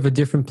it's sort of a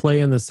different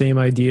play on the same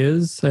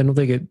ideas. I don't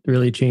think it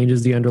really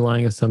changes the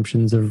underlying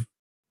assumptions of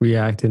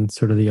React and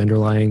sort of the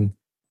underlying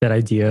that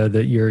idea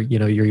that your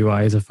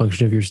UI is a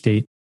function of your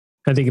state.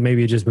 I think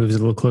maybe it just moves a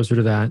little closer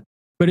to that.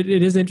 But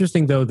it is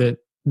interesting though that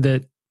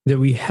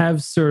we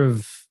have sort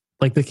of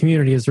like the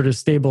community has sort of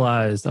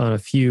stabilized on a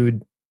few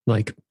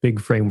like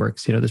big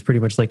frameworks. There's pretty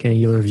much like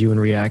Angular, Vue,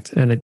 and React,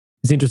 and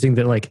it's interesting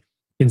that like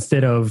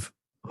instead of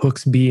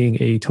hooks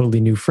being a totally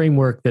new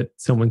framework that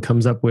someone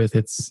comes up with,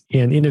 it's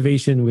an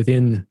innovation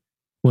within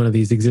one of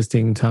these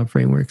existing top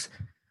frameworks.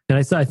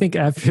 And I think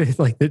after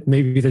like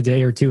maybe the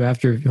day or two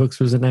after hooks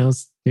was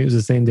announced, it was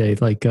the same day.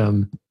 Like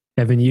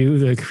Evan You,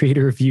 the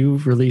creator of Vue,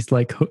 released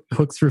like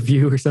hooks for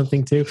Vue or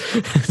something too.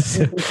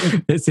 So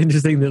it's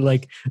interesting that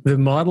like the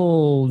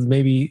model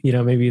maybe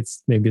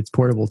it's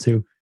portable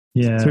too.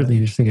 Yeah, it's certainly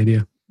an interesting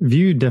idea.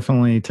 Vue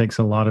definitely takes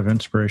a lot of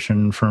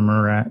inspiration from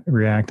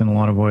React in a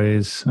lot of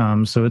ways.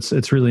 So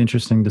it's really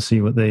interesting to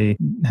see what they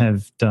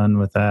have done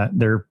with that.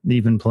 They're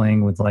even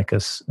playing with like a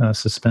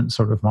suspense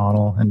sort of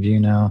model in Vue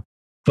now.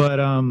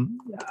 But I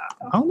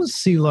almost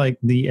see like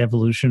the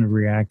evolution of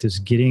React is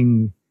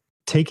taking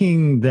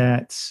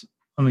that.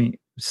 I mean,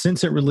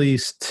 since it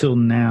released till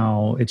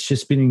now, it's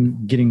just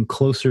been getting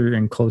closer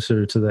and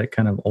closer to that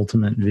kind of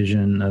ultimate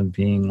vision of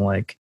being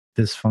like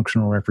this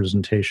functional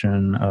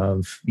representation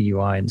of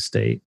UI and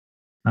state.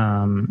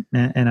 And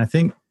I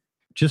think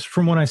just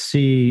from what I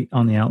see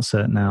on the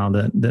outset now,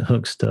 that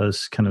hooks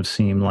does kind of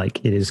seem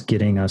like it is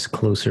getting us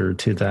closer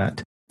to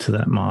that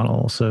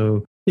model.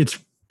 So it's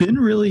been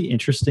really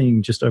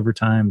interesting just over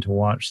time to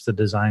watch the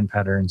design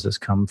patterns that's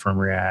come from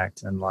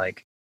React and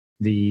like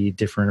the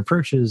different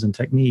approaches and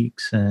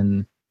techniques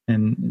and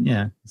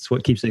yeah, it's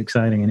what keeps it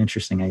exciting and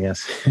interesting, I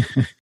guess.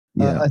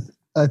 Yeah.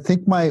 I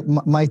think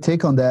my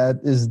take on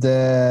that is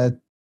that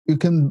you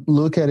can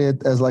look at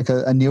it as like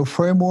a new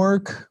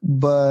framework,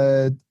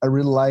 but I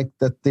really like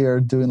that they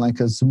are doing like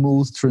a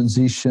smooth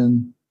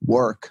transition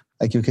work.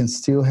 Like you can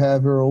still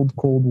have your old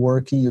code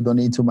working. You don't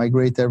need to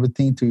migrate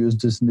everything to use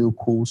this new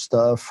cool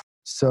stuff.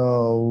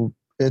 So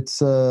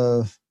it's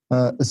a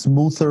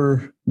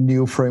smoother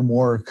new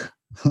framework.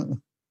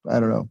 I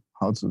don't know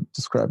how to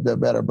describe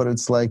that better, but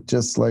it's like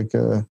just like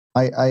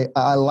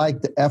I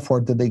like the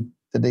effort that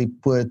they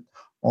put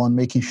on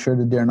making sure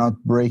that they're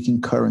not breaking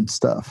current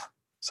stuff.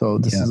 So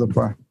this is a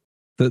part.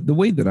 The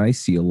way that I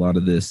see a lot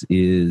of this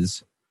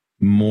is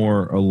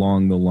more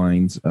along the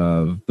lines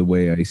of the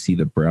way I see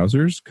the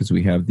browsers, because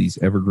we have these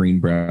evergreen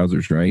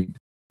browsers, right?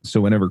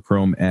 So whenever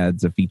Chrome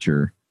adds a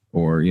feature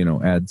or,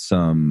 adds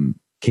some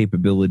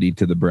capability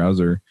to the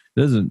browser, it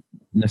doesn't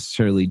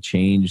necessarily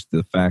change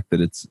the fact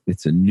that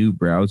it's a new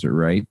browser,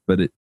 right? But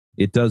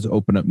it does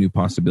open up new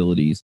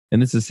possibilities.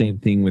 And it's the same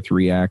thing with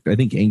React. I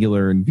think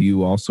Angular and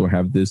Vue also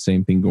have this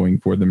same thing going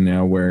for them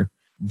now, where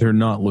they're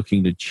not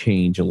looking to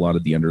change a lot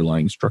of the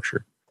underlying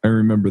structure. I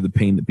remember the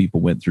pain that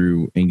people went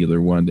through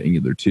Angular 1 to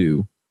Angular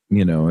 2,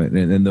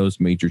 and those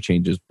major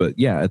changes. But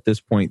yeah, at this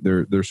point,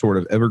 they're sort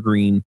of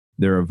evergreen.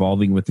 They're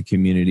evolving with the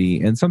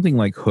community. And something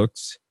like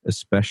hooks,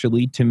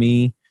 especially to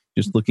me,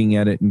 just looking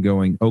at it and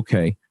going,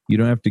 okay, you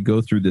don't have to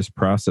go through this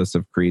process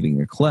of creating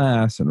a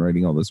class and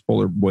writing all this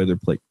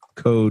boilerplate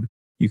code.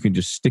 You can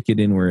just stick it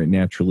in where it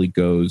naturally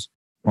goes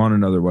on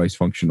an otherwise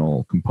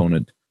functional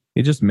component.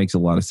 It just makes a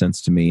lot of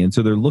sense to me. And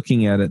so they're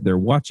looking at it, they're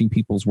watching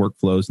people's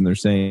workflows, and they're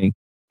saying,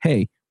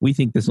 hey, we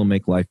think this will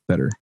make life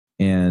better.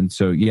 And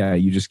so, yeah,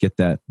 you just get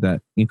that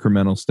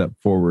incremental step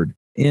forward.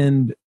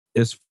 And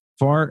as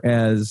far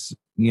as,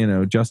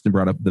 Justin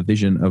brought up the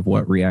vision of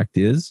what React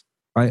is,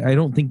 I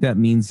don't think that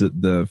means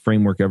that the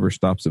framework ever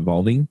stops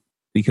evolving,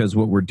 because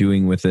what we're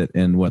doing with it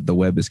and what the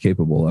web is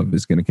capable of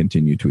is going to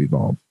continue to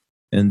evolve.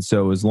 And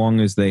so as long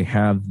as they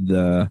have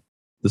the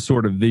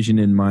sort of vision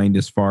in mind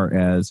as far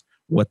as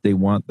what they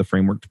want the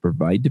framework to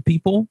provide to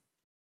people,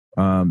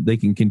 they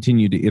can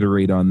continue to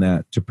iterate on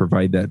that to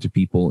provide that to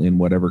people in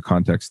whatever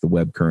context the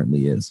web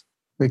currently is.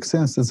 Makes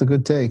sense. That's a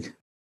good take.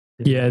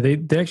 Yeah, they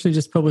actually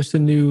just published a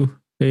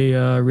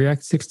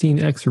React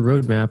 16x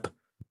roadmap,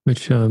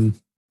 which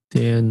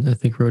Dan I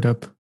think wrote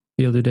up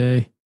the other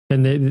day,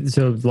 and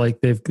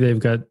they've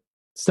got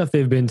stuff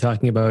they've been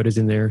talking about is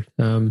in there,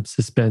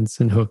 suspense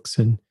and hooks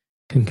and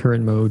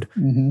concurrent mode,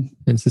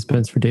 and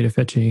suspense for data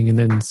fetching, and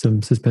then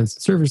some suspense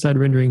server side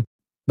rendering.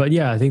 But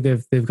yeah, I think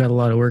they've got a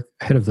lot of work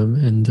ahead of them,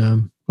 and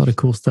a lot of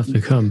cool stuff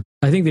to come.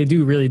 I think they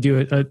really do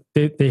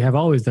it. They have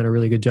always done a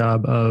really good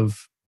job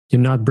of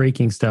not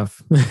breaking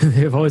stuff.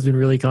 They've always been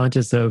really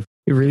conscious of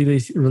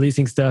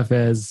releasing stuff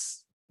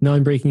as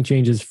non-breaking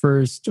changes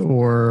first,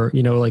 or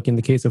like in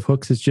the case of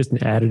hooks, it's just an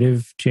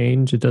additive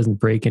change. It doesn't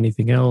break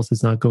anything else.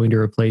 It's not going to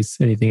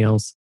replace anything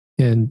else.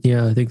 And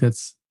yeah, I think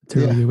that's a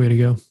really good way to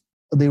go.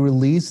 They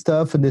release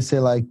stuff and they say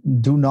like,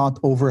 do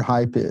not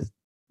overhype it,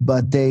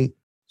 but they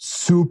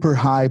super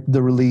hype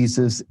the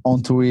releases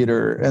on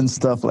Twitter and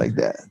stuff like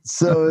that.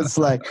 So it's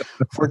like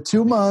for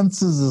 2 months,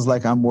 this is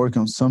like, I'm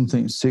working on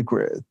something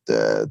secret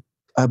that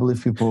I believe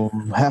half the people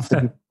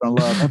are gonna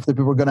love, half the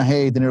people are gonna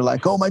hate. And they're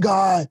like, oh my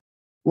God,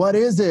 what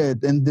is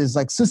it? And there's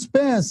like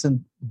suspense,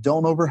 and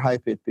don't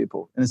overhype it,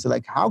 people. And it's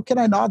like, how can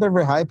I not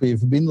overhype it?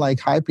 You've been like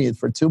hyping it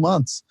for 2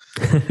 months.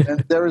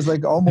 And there is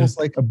like almost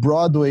like a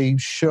Broadway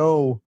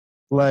show,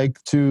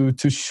 like to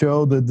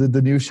show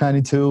the new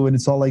shiny tool, and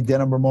it's all like Dan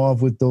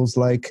Abramov with those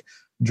like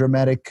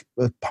dramatic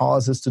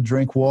pauses to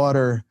drink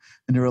water,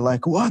 and you're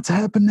like, what's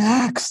happened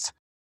next?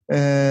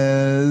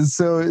 And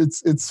so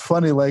it's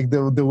funny, like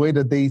the way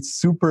that they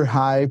super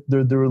hype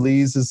the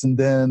releases, and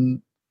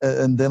then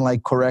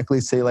like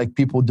correctly say like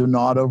people do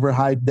not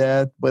overhype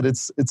that, but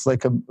it's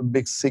like a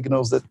big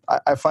signals that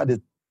I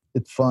find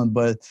it's fun,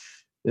 but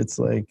it's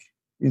like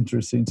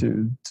interesting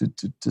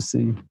to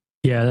see.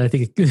 Yeah, I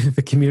think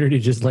the community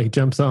just like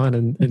jumps on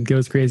and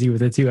goes crazy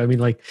with it too. I mean,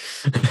 like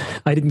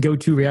I didn't go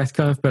to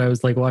ReactConf, but I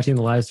was like watching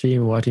the live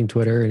stream and watching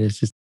Twitter, and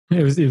it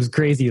was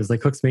crazy. It was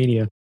like Hooks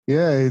Mania.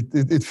 Yeah,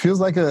 it feels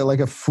like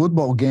a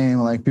football game.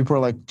 Like people are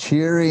like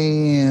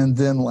cheering and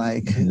then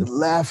like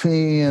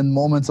laughing, and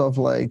moments of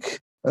like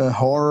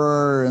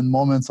horror and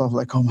moments of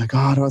like, oh my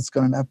God, what's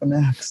going to happen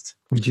next?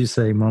 Would you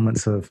say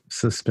moments of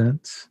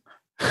suspense?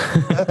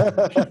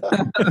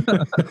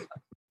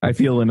 I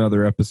feel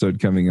another episode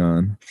coming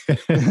on.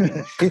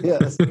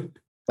 Yes.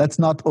 Let's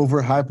not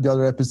overhype the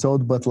other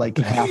episode, but like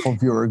half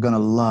of you are going to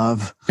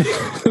love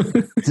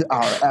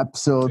our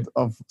episode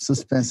of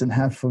suspense and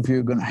half of you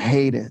are going to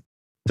hate it.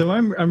 So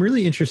I'm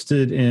really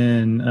interested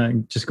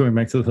in just going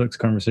back to the hooks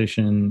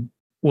conversation.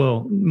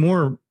 Well,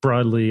 more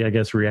broadly, I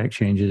guess React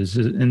changes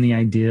in the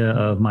idea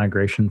of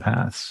migration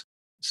paths.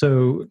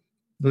 So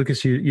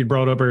Lucas, you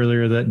brought up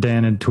earlier that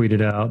Dan had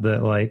tweeted out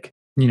that like,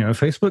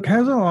 Facebook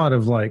has a lot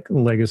of like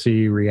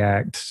legacy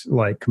React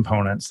like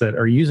components that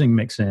are using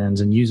mixins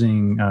and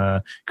using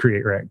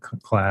create React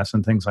class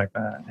and things like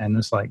that. And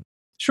it's like,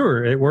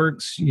 sure, it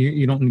works.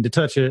 You don't need to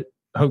touch it,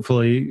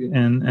 hopefully,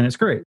 and it's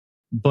great.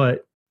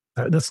 But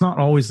That's not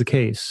always the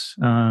case.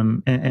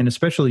 And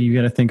especially you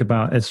got to think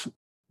about as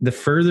the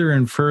further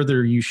and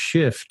further you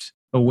shift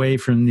away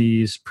from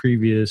these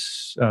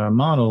previous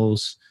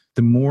models,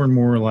 the more and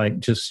more like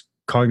just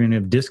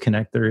cognitive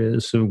disconnect there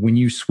is. So when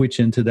you switch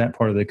into that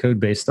part of the code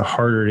base, the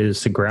harder it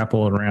is to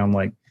grapple around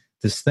like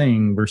this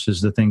thing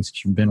versus the things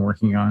that you've been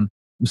working on.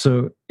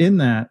 So in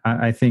that,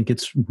 I think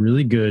it's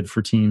really good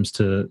for teams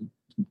to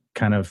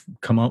kind of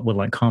come up with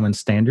like common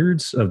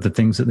standards of the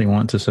things that they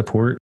want to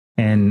support.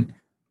 And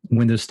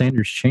when those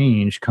standards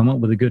change, come up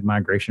with a good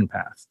migration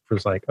path.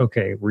 It's like,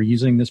 okay, we're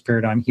using this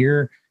paradigm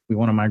here. We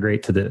want to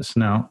migrate to this.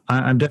 Now,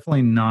 I'm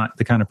definitely not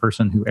the kind of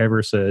person who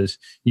ever says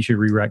you should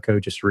rewrite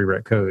code just to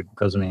rewrite code,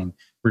 because I mean,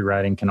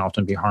 rewriting can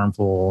often be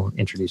harmful,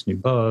 introduce new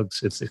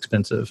bugs, it's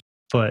expensive.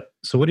 But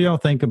so what do y'all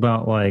think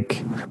about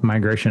like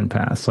migration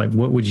paths? Like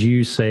what would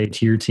you say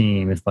to your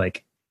team if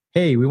like,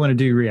 hey, we want to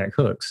do React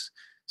hooks?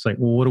 It's like,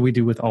 well, what do we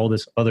do with all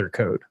this other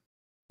code?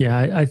 Yeah,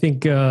 I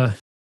think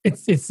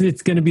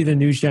it's going to be the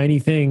new shiny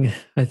thing.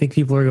 I think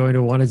people are going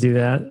to want to do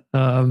that.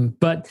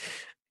 But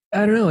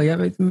I don't know.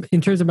 Like,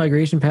 in terms of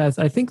migration paths,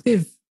 I think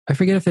I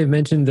forget if they've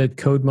mentioned that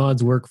code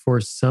mods work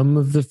for some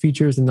of the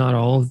features and not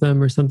all of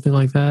them or something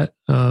like that.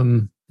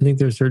 I think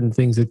there's certain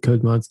things that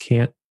code mods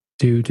can't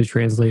do to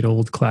translate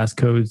old class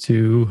code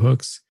to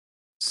hooks.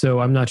 So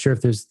I'm not sure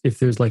if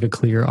there's like a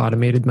clear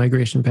automated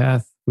migration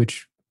path,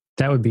 which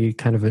that would be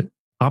kind of an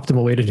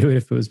optimal way to do it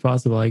if it was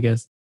possible, I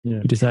guess. Yeah.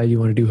 You decide you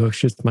want to do hooks,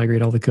 just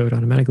migrate all the code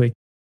automatically.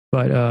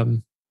 But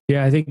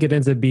yeah, I think it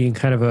ends up being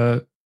kind of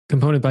a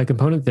component by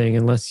component thing,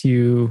 unless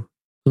you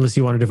want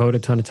to devote a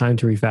ton of time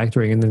to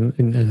refactoring, and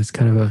then it's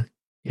kind of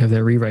you have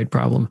that rewrite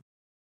problem.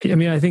 I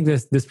mean, I think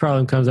this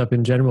problem comes up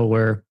in general,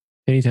 where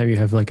anytime you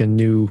have like a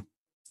new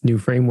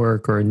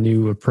framework or a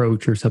new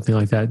approach or something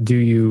like that,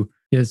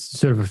 it's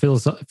sort of a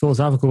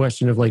philosophical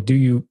question of like, do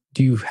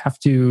you have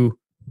to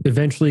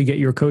eventually get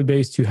your code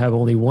base to have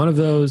only one of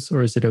those,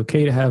 or is it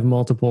okay to have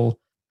multiple?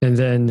 And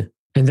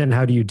then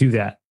how do you do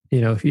that? You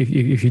know, if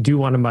you do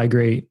want to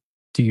migrate,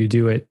 do you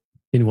do it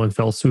in one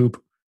fell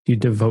swoop? Do you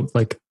devote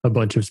like a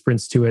bunch of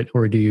sprints to it,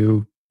 or do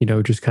you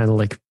just kind of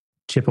like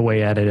chip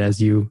away at it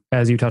as you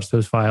touch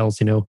those files?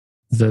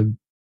 The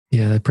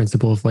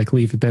principle of like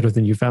leave it better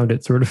than you found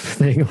it sort of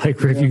thing. Like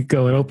where if you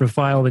go and open a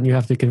file, then you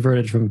have to convert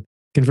it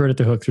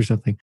to hooks or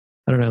something.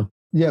 I don't know.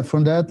 Yeah,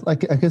 from that,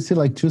 like I can see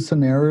like two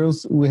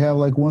scenarios. We have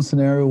like one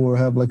scenario where we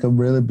have like a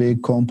really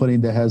big company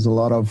that has a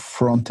lot of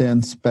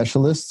front-end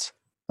specialists.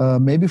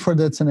 Maybe for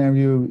that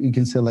scenario, you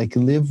can say like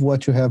leave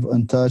what you have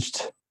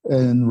untouched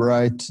and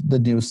write the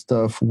new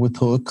stuff with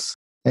hooks.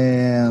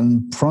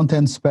 And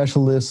front-end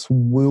specialists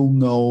will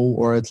know,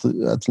 or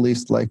at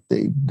least like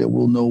they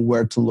will know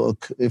where to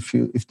look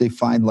if they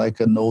find like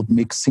an old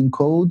mixing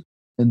code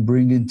and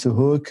bring it to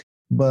hook.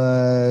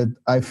 But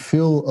I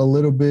feel a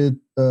little bit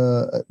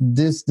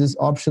this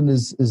option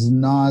is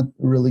not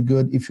really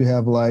good if you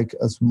have like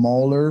a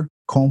smaller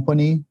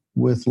company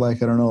with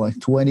like, I don't know, like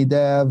 20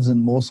 devs,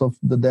 and most of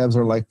the devs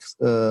are like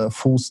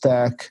full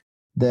stack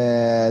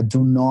that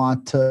do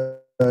not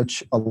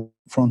touch a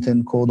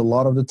front-end code a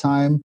lot of the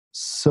time.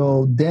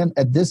 So then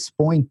at this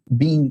point,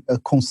 being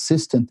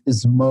consistent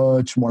is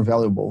much more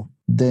valuable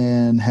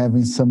than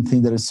having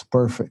something that is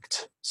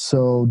perfect.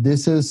 So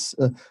this is,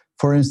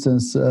 for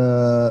instance,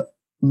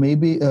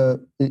 maybe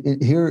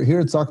here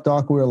at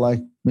ZocDoc, we're like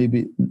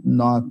maybe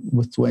not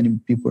with 20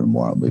 people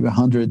anymore, maybe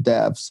 100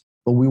 devs,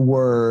 but we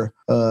were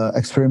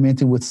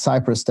experimenting with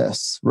Cypress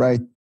tests,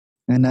 right?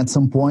 And at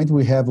some point,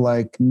 we have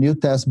like new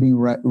tests being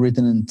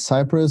written in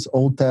Cypress,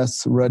 old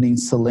tests running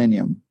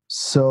Selenium.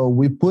 So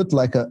we put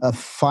like a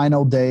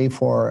final day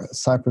for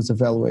Cypress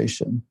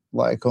evaluation.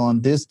 Like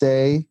on this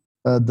day,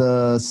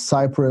 the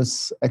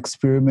Cypress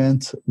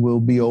experiment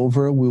will be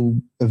over.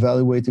 We'll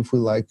evaluate if we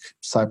like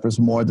Cypress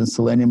more than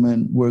Selenium,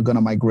 and we're going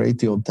to migrate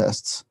the old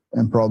tests.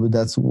 And probably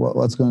that's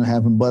what's going to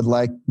happen. But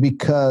like,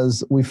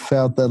 because we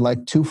felt that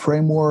like two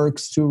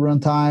frameworks, two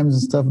runtimes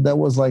and stuff, that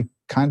was like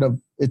kind of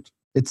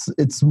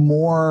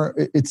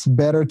it's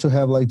better to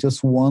have like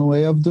just one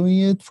way of doing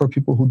it for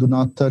people who do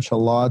not touch a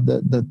lot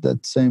that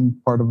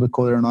same part of the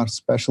code, are not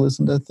specialists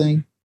in that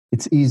thing.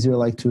 It's easier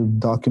like to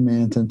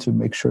document and to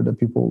make sure that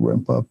people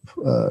ramp up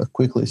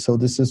quickly. So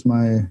this is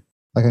I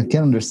can't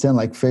understand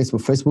like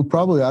Facebook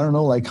probably, I don't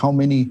know like how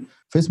many.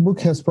 Facebook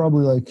has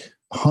probably like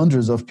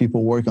hundreds of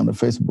people work on the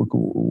Facebook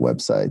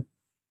website.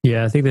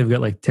 Yeah, I think they've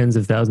got like tens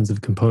of thousands of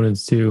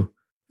components too.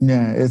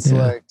 Yeah, it's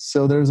like,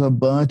 so there's a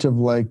bunch of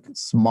like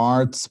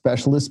smart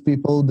specialist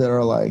people that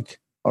are like,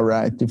 all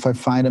right, if I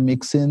find a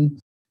mix-in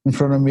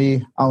front of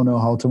me, I'll know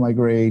how to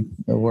migrate,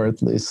 or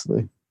at least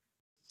like.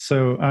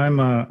 So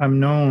I'm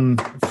known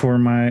for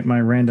my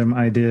random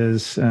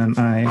ideas, and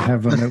I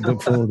have a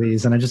notebook full of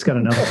these, and I just got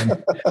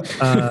another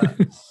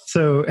one.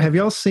 So have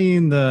y'all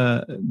seen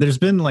there's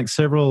been like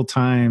several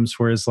times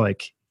where it's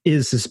like,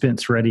 is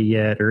Suspense ready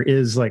yet? Or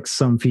is like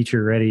some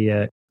feature ready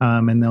yet?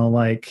 And they'll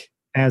like,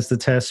 as the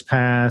tests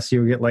pass,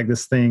 you'll get like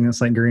this thing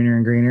that's like greener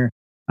and greener.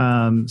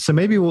 So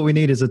maybe what we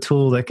need is a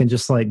tool that can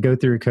just like go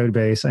through a code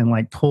base and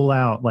like pull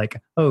out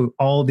like, oh,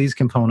 all these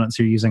components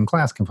are using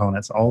class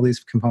components. All these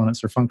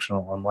components are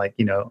functional, and like,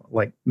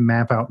 like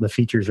map out the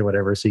features or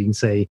whatever. So you can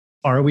say,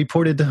 are we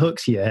ported to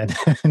hooks yet?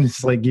 And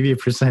it's like, give you a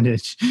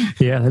percentage.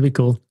 Yeah, that'd be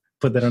cool.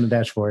 Put that on the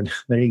dashboard.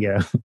 There you go.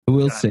 I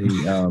will say,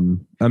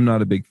 I'm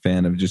not a big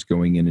fan of just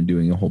going in and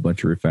doing a whole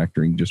bunch of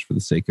refactoring just for the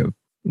sake of,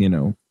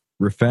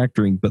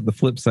 refactoring. But the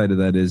flip side of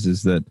that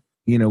is that,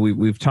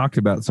 we've talked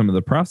about some of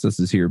the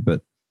processes here,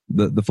 but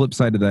the flip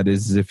side of that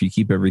is if you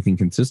keep everything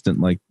consistent,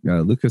 like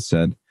Lucas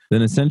said,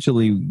 then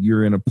essentially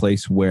you're in a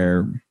place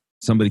where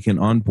somebody can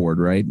onboard,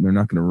 right? And they're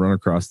not going to run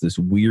across this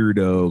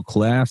weirdo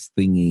class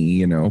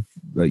thingy,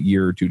 a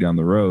year or two down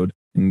the road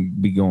and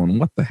be going,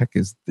 what the heck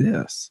is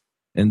this?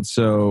 And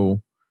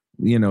so,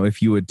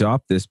 if you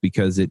adopt this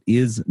because it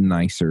is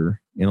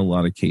nicer in a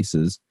lot of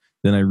cases,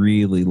 then I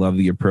really love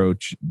the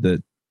approach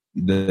that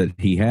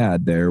he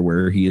had there,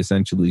 where he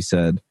essentially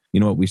said, you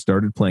know what, we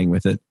started playing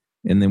with it.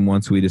 And then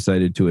once we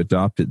decided to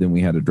adopt it, then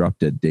we had a drop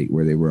dead date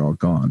where they were all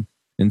gone.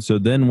 And so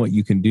then what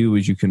you can do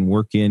is you can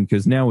work in,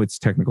 because now it's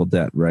technical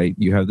debt, right?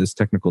 You have this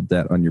technical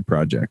debt on your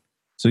project.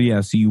 So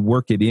you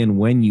work it in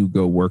when you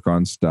go work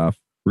on stuff,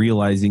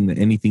 realizing that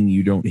anything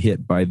you don't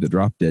hit by the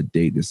drop dead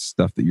date is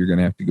stuff that you're going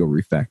to have to go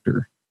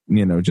refactor,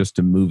 just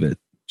to move it,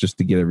 just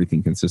to get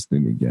everything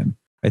consistent again.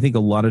 I think a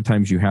lot of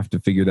times you have to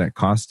figure that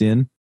cost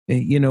in.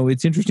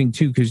 It's interesting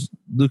too, because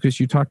Lucas,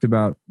 you talked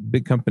about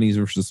big companies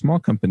versus small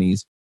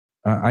companies.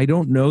 I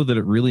don't know that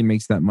it really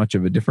makes that much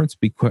of a difference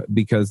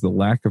because the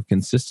lack of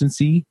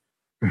consistency,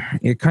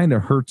 it kind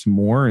of hurts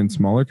more in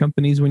smaller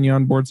companies when you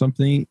onboard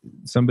somebody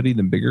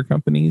than bigger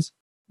companies.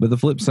 But the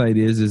flip side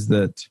is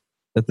that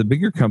at the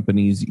bigger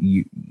companies,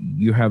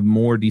 you have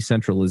more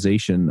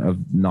decentralization of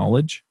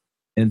knowledge.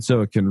 And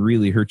so it can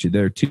really hurt you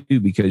there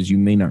too, because you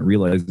may not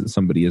realize that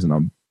somebody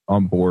isn't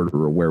on board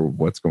or aware of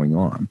what's going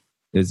on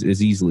as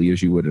easily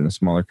as you would in a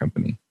smaller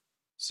company.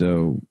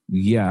 So,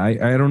 yeah,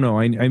 I don't know.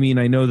 I mean,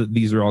 I know that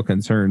these are all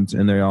concerns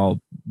and they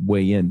all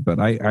weigh in, but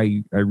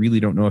I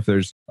really don't know if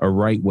there's a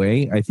right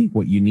way. I think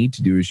what you need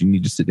to do is you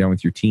need to sit down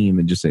with your team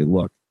and just say,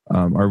 look,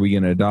 are we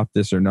going to adopt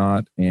this or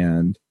not?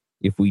 And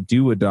if we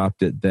do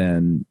adopt it,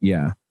 then,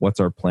 what's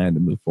our plan to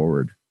move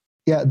forward?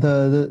 Yeah,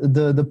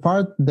 the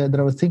part that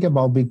I was thinking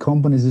about big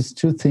companies is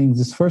two things.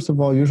 Is first of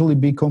all, usually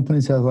big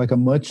companies have like a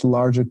much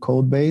larger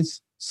code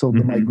base. So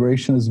the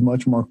migration is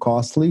much more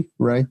costly,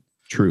 right?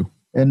 True.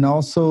 And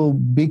also,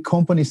 big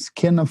companies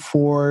can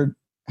afford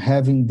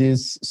having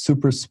this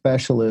super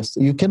specialist.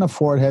 You can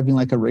afford having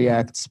like a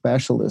React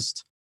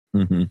specialist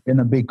in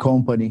a big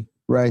company,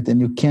 right? And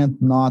you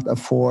can't not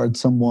afford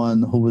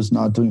someone who is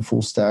not doing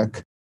full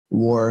stack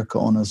work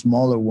on a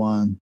smaller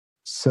one.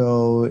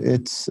 So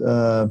it's,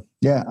 I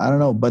don't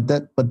know. But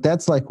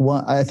that's like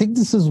one, I think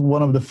this is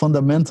one of the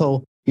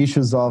fundamental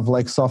issues of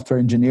like software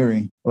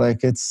engineering.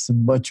 Like it's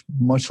much,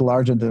 much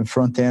larger than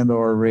front end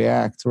or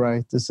React,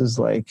 right? This is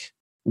like,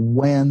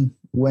 when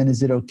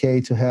is it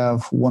okay to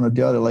have one or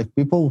the other? Like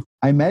people,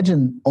 I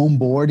imagine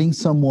onboarding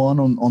someone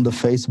on the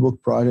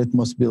Facebook project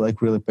must be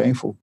like really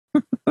painful.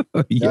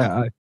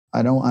 Yeah.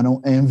 I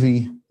don't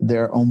envy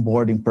their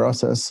onboarding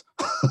process.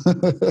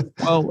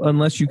 Well,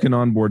 unless you can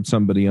onboard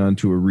somebody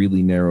onto a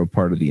really narrow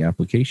part of the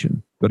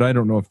application, but I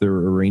don't know if they're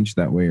arranged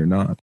that way or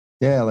not.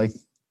 Yeah.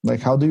 Like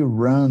how do you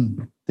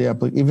run the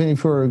application? Even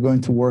if you're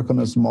going to work on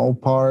a small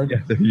part.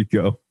 Yeah, there you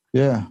go.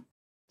 Yeah.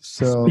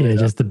 So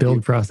just the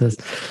build process.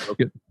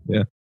 Okay.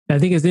 Yeah. I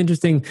think it's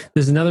interesting.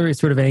 There's another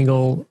sort of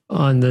angle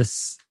on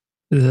this,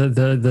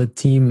 the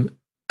team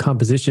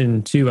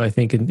composition too. I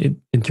think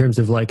in terms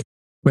of like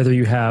whether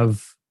you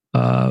have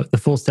the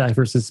full stack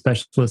versus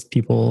specialist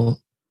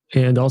people,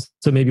 and also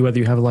maybe whether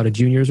you have a lot of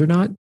juniors or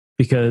not,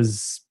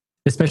 because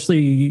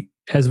especially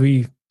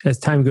as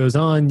time goes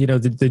on,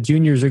 the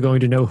juniors are going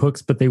to know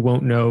hooks, but they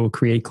won't know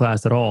create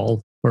class at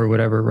all or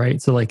whatever,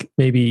 right? So like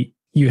maybe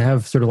you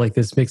have sort of like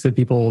this mix of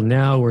people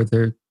now where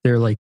they're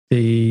like,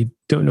 they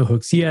don't know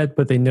hooks yet,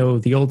 but they know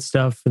the old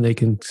stuff and they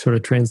can sort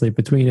of translate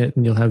between it.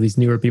 And you'll have these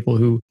newer people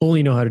who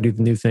only know how to do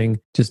the new thing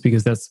just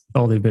because that's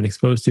all they've been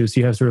exposed to. So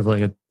you have sort of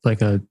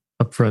like a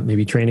upfront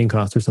maybe training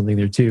cost or something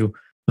there too.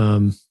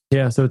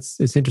 So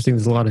it's interesting.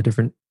 There's a lot of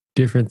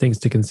different things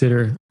to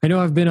consider. I know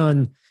I've been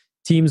on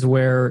teams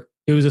where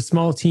it was a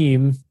small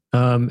team,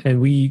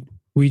 and we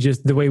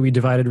just, the way we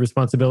divided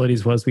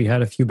responsibilities was we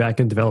had a few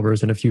backend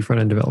developers and a few front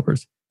end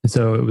developers. And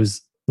so it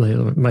was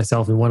like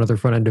myself and one other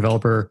front end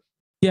developer.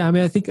 Yeah, I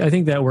mean, I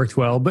think that worked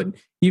well. But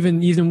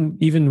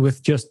even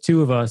with just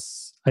two of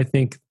us, I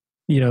think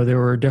there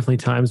were definitely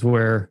times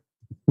where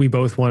we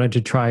both wanted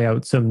to try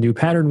out some new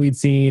pattern we'd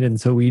seen, and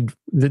so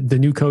the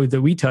new code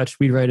that we touched,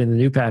 we'd write in the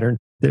new pattern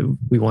that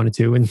we wanted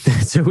to, and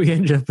so we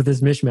ended up with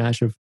this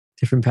mishmash of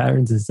different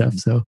patterns and stuff.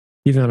 So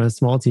even on a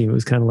small team, it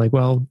was kind of like,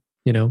 well,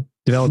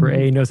 developer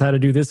A knows how to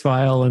do this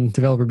file and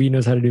developer B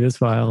knows how to do this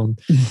file.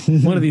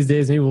 And one of these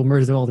days, maybe we'll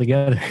merge them all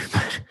together.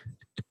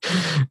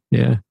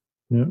 Yeah,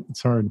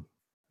 it's hard.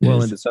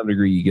 Well, and to some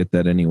degree, you get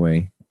that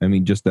anyway. I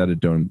mean, just out of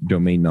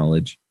domain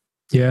knowledge.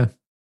 Yeah.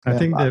 I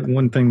think that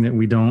one thing that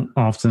we don't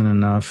often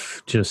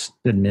enough just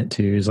admit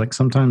to is like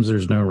sometimes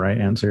there's no right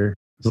answer.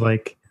 It's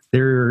like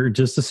there are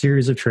just a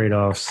series of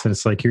trade-offs.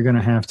 It's like you're going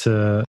to have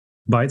to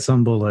bite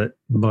some bullet,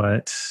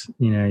 but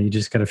you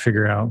just got to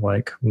figure out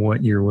like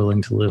what you're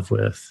willing to live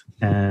with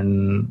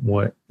and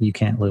what you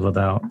can't live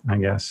without, I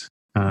guess.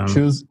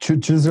 Choose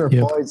your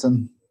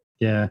poison.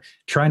 Yeah.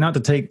 Try not to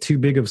take too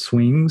big of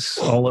swings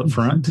all up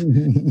front.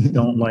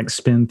 Don't like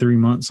spend 3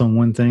 months on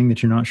one thing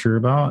that you're not sure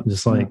about.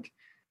 Just like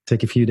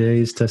take a few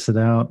days, test it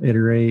out,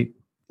 iterate.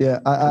 Yeah.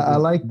 I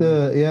like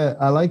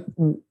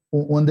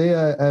one day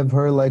I've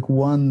heard like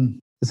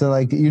so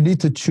like you need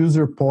to choose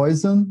your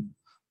poison,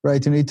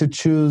 right? You need to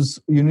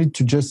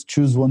just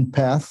choose one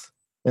path,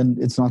 and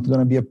it's not going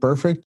to be a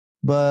perfect,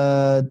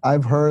 but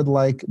I've heard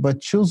but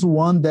choose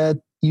one that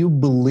you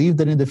believe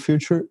that in the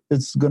future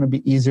it's going to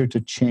be easier to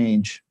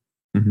change.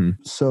 Mm-hmm.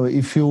 So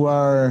if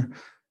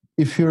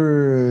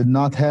you're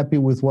not happy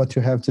with what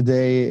you have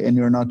today and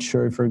you're not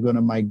sure if you're going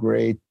to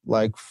migrate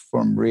like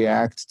from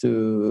React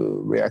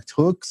to React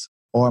hooks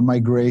or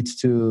migrate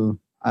to,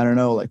 I don't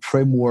know, like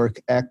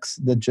framework X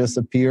that just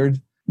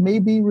appeared,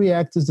 maybe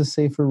React is the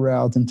safer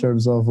route in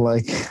terms of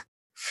like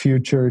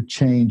future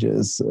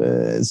changes.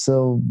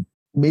 So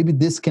maybe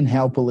this can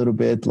help a little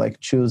bit, like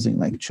choose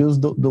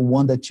the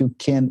one that you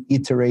can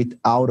iterate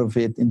out of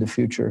it in the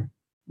future.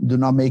 Do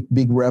not make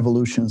big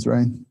revolutions,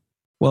 right?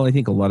 Well, I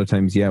think a lot of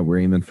times, we're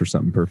aiming for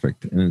something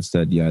perfect. And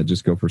instead,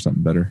 just go for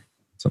something better,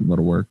 something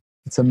that'll work.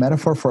 It's a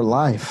metaphor for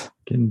life.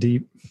 Getting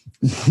deep.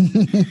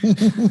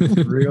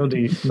 Real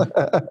deep.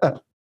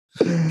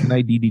 Can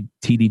I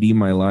TDD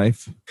my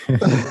life?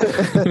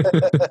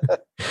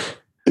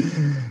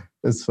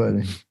 It's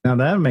funny. Now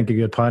that would make a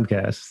good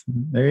podcast.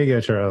 There you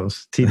go,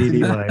 Charles.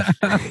 TDD life.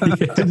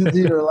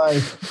 TDD your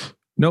life.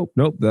 Nope.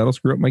 That'll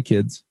screw up my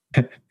kids.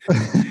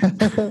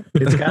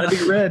 It's got to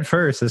be read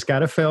first. It's got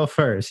to fail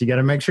first. You got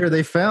to make sure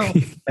they fail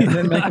and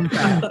then make them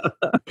pass.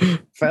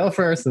 Fail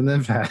first and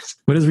then pass.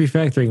 What does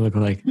refactoring look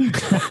like?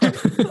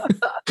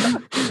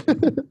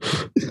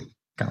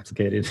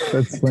 Complicated.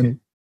 That's funny.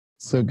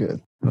 So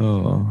good.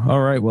 Oh,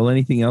 all right. Well,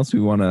 anything else we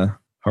want to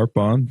harp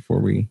on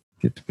before we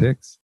get to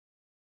picks?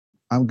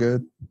 I'm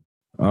good.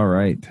 All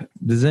right.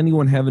 Does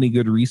anyone have any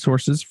good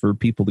resources for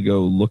people to go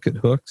look at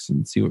hooks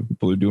and see what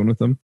people are doing with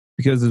them?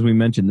 Because as we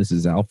mentioned, this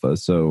is alpha.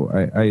 So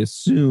I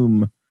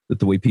assume that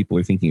the way people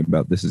are thinking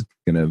about this is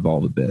going to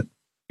evolve a bit.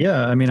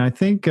 Yeah. I mean, I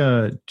think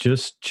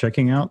just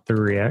checking out the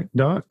React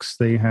docs,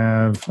 they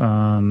have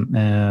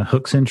a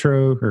hooks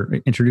intro or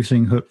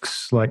introducing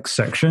hooks like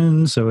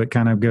section. So it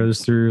kind of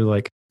goes through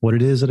like what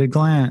it is at a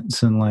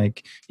glance and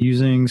like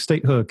using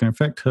state hook and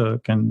effect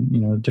hook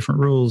and,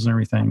 different rules and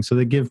everything. So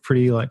they give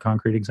pretty like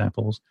concrete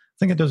examples. I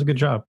think it does a good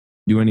job.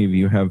 Do any of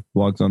you have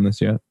blogs on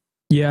this yet?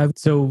 Yeah.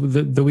 So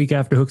the week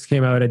after hooks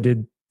came out, I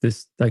did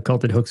this, I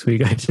called it Hooks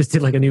Week. I just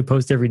did like a new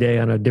post every day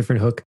on a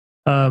different hook.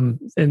 And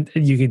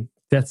you could,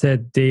 that's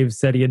at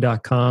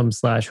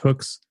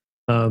davesedia.com/hooks.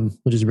 We'll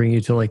just bring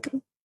you to like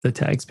the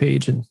tags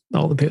page and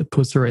all the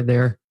posts are right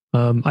there.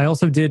 I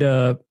also did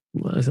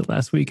what was it,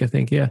 last week, I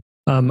think. Yeah.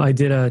 I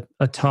did a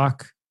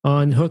talk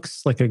on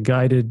hooks, like a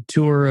guided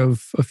tour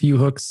of a few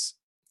hooks,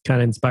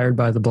 kind of inspired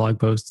by the blog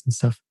posts and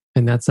stuff.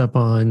 And that's up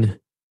on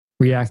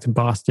React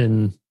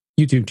Boston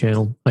YouTube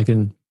channel. I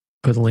can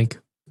put a link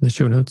in the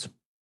show notes.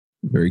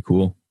 Very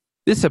cool.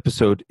 This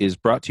episode is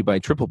brought to you by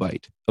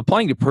TripleByte.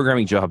 Applying to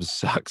programming jobs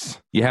sucks.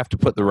 You have to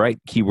put the right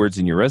keywords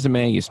in your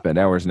resume. You spend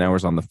hours and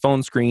hours on the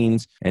phone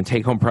screens and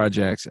take-home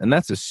projects, and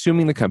that's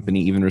assuming the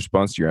company even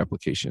responds to your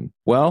application.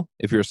 Well,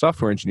 if you're a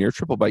software engineer,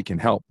 TripleByte can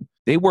help.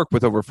 They work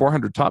with over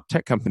 400 top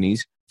tech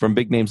companies, from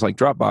big names like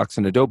Dropbox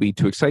and Adobe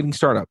to exciting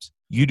startups.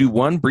 You do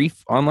one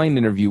brief online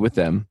interview with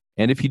them,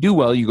 and if you do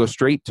well, you go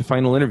straight to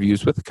final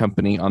interviews with the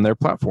company on their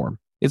platform.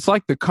 It's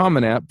like the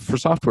Common App for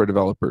software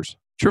developers.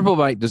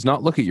 TripleByte does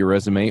not look at your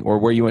resume or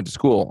where you went to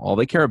school. All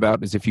they care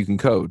about is if you can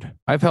code.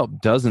 I've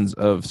helped dozens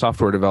of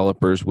software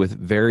developers with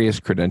various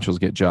credentials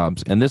get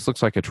jobs, and this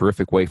looks like a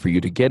terrific way for you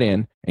to get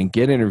in and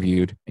get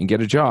interviewed and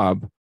get a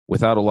job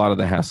without a lot of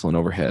the hassle and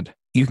overhead.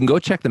 You can go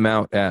check them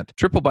out at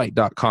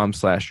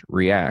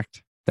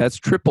triplebyte.com/react. That's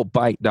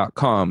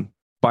triplebyte.com,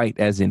 byte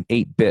as in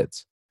 8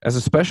 bits. As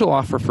a special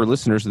offer for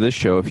listeners of this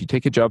show, if you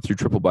take a job through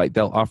TripleByte,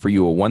 they'll offer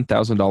you a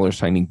 $1,000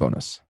 signing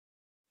bonus.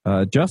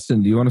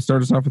 Justin, do you want to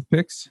start us off with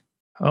picks?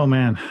 Oh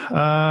man,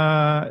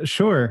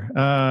 sure.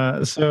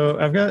 So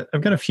I've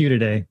got a few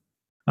today.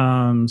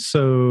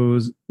 So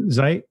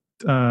Zeit,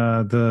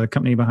 the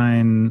company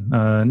behind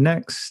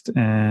Next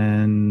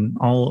and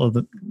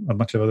a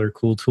bunch of other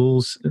cool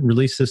tools,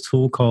 released this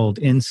tool called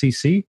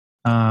NCC.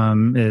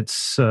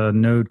 It's a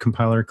Node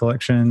compiler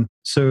collection.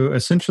 So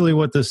essentially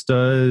what this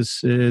does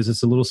is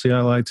it's a little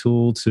CLI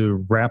tool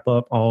to wrap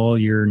up all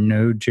your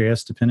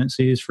Node.js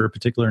dependencies for a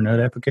particular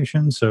Node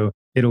application. So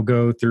it'll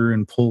go through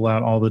and pull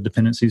out all the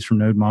dependencies from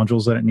Node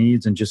modules that it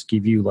needs and just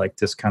give you like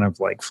this kind of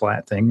like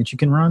flat thing that you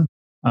can run.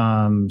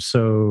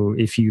 So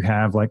if you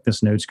have like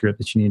this Node script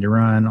that you need to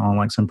run on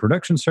like some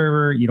production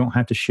server, you don't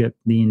have to ship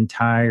the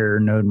entire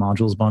Node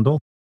modules bundle.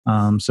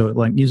 So it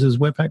like uses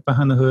Webpack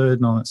behind the hood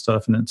and all that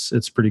stuff, and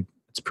it's pretty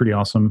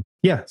awesome.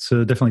 Yeah,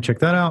 so definitely check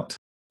that out.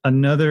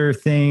 Another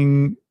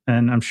thing,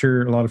 and I'm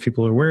sure a lot of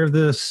people are aware of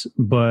this,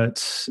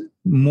 but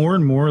more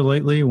and more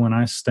lately, when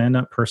I stand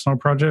up personal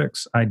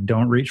projects, I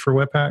don't reach for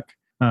Webpack.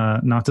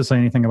 Not to say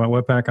anything about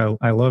Webpack,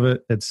 I love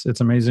it. It's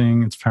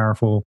amazing. It's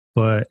powerful,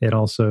 but it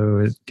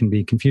can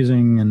be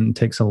confusing and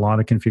takes a lot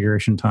of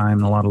configuration time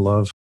and a lot of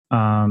love.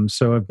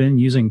 So I've been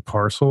using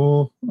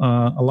Parcel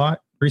a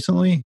lot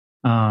recently,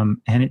 and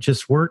it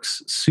just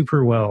works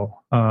super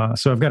well.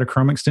 So I've got a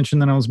Chrome extension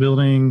that I was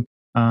building.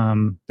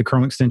 The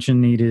Chrome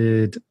extension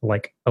needed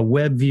like a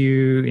web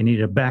view, it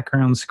needed a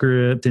background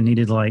script, it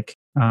needed like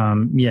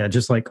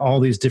just like all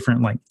these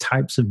different like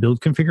types of build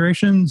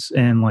configurations,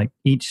 and like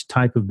each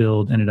type of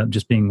build ended up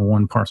just being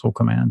one Parcel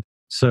command.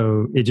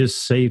 So it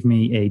just saved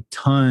me a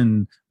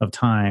ton of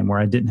time where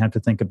I didn't have to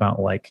think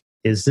about like,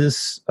 is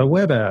this a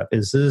web app?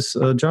 Is this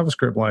a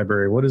JavaScript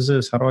library? What is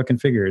this? How do I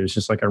configure it? It's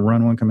just like I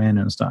run one command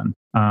and it's done.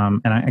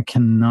 And I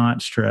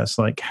cannot stress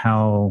like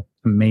how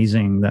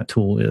amazing that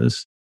tool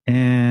is.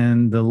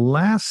 And the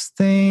last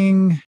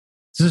thing,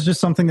 this is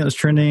just something that was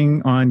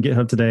trending on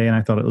GitHub today, and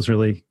I thought it was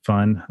really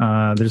fun.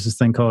 There's this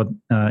thing called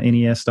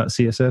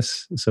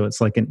NES.css. So it's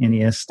like an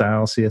NES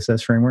style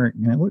CSS framework,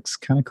 and it looks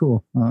kind of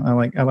cool. I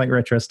like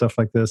retro stuff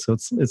like this, so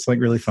it's like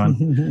really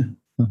fun.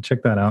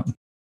 Check that out.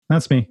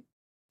 That's me.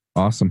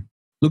 Awesome.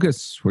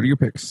 Lucas, what are your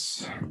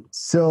picks?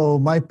 So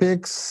my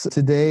picks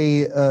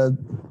today,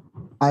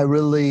 I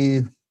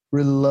really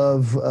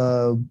love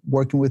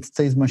working with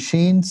state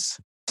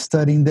machines,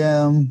 studying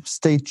them,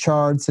 state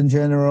charts in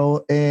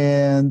general.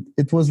 And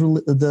it was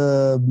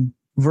the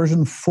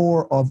version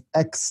 4 of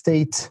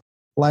XState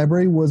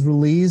library was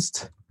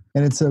released.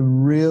 And it's a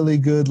really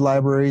good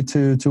library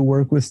to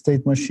work with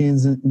state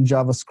machines in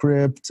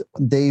JavaScript.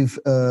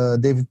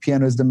 David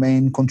Piano is the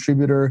main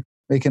contributor,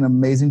 making an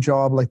amazing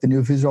job. Like the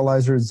new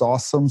visualizer is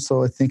awesome.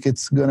 So I think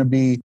it's going to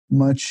be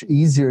much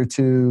easier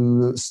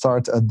to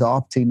start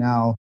adopting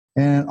now.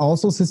 And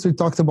also, since we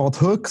talked about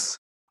hooks,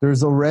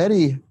 there's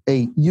already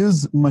a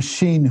use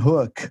machine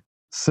hook.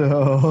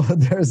 So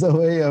there's a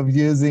way of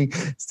using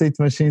state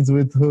machines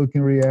with hook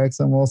in React.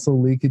 So I'm also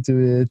linking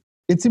to it.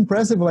 It's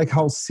impressive like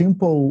how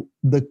simple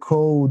the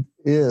code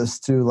is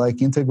to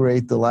like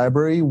integrate the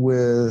library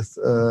with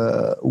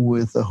a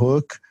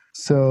hook.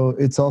 So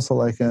it's also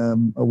like a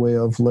way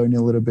of learning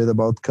a little bit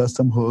about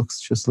custom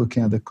hooks, just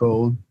looking at the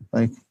code.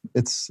 Like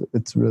it's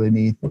really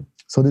neat.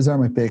 So these are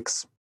my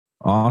picks.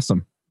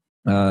 Awesome.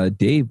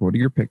 Dave, what are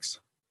your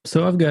picks?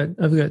 So I've got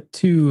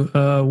two.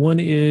 One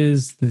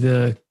is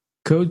the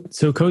Code.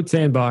 So Code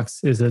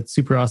Sandbox is a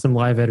super awesome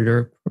live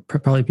editor.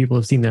 Probably people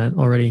have seen that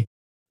already.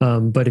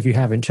 But if you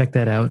haven't, check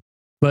that out.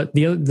 But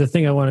the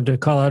thing I wanted to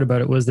call out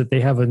about it was that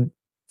they have a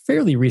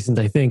fairly recent,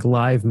 I think,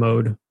 live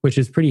mode, which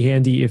is pretty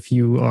handy if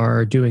you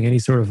are doing any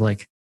sort of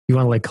like, you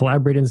want to like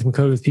collaborate in some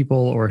code with people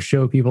or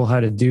show people how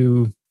to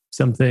do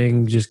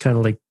something, just kind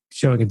of like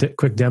showing a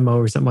quick demo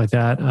or something like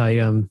that.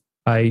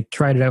 I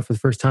tried it out for the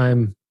first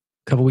time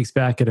a couple weeks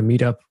back at a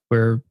meetup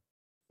where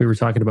we were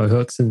talking about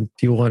hooks and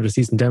people wanted to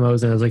see some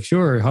demos. And I was like,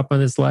 sure, hop on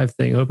this live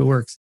thing. I hope it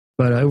works.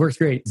 But it works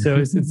great. So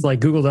it's like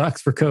Google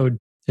Docs for code,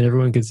 and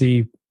everyone could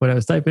see what I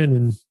was typing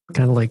and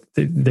kind of like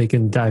they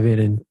can dive in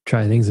and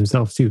try things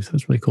themselves too. So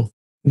it's really cool.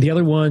 The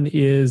other one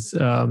is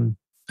a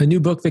new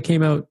book that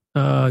came out.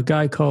 A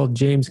guy called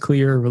James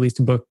Clear released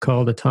a book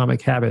called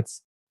Atomic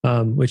Habits,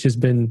 which has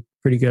been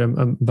pretty good.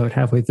 I'm about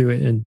halfway through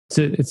it, and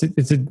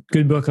it's a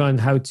good book on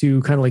how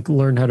to kind of like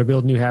learn how to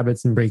build new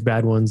habits and break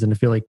bad ones. And I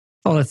feel like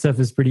all that stuff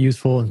is pretty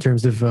useful in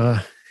terms of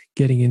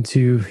getting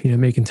into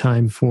making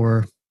time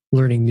for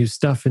learning new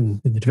stuff in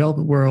the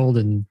development world,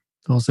 and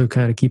also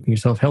kind of keeping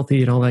yourself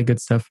healthy and all that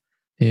good stuff.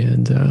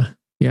 And I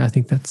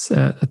think that's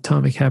at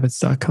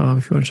atomichabbits.com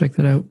if you want to check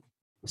that out.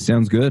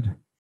 Sounds good.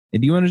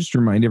 And do you want to just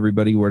remind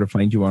everybody where to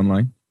find you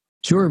online?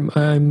 Sure.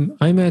 I'm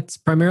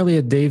primarily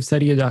at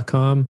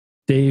davesedia.com.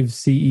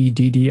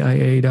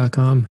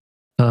 DaveCeddia.com.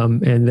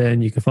 And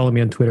then you can follow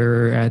me on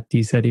Twitter at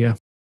dsedia.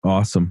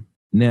 Awesome.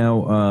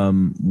 Now,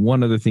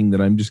 one other thing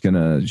that I'm just going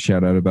to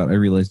shout out about, I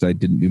realized I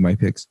didn't do my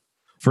picks.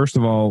 First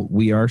of all,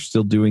 we are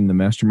still doing the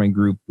Mastermind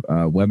Group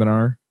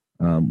webinar.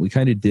 We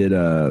kind of did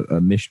a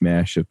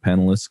mishmash of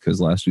panelists because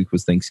last week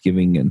was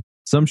Thanksgiving and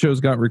some shows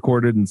got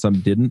recorded and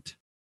some didn't.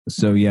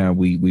 So yeah,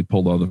 we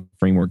pulled all the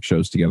framework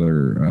shows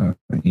together,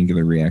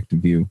 Angular, React,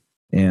 and Vue.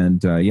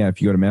 And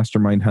if you go to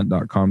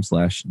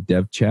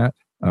mastermind.com/devchat,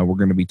 we're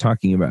going to be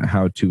talking about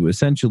how to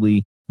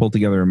essentially pull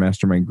together a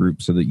mastermind group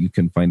so that you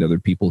can find other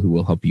people who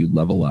will help you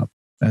level up.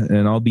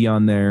 And I'll be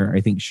on there.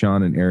 I think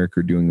Sean and Eric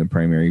are doing the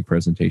primary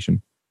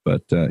presentation.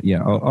 But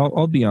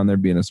I'll be on there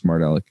being a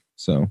smart aleck.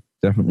 So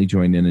definitely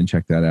join in and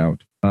check that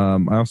out. I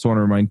also want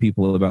to remind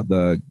people about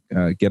the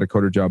Get a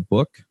Coder Job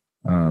book.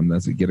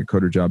 That's at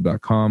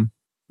getacoderjob.com.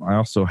 I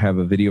also have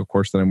a video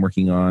course that I'm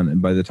working on. And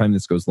by the time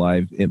this goes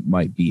live, it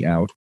might be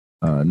out.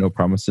 No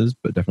promises,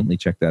 but definitely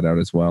check that out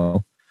as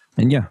well.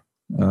 And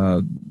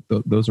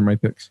those are my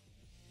picks.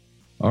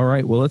 All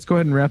right. Well, let's go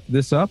ahead and wrap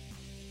this up.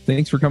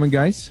 Thanks for coming,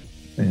 guys.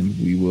 and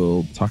we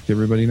will talk to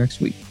everybody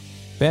next week.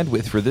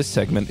 Bandwidth for this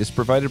segment is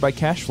provided by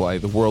CacheFly,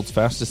 the world's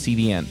fastest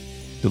CDN.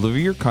 Deliver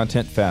your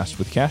content fast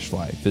with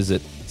CacheFly.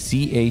 Visit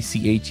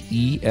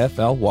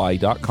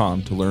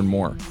CACHEFLY.com to learn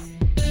more.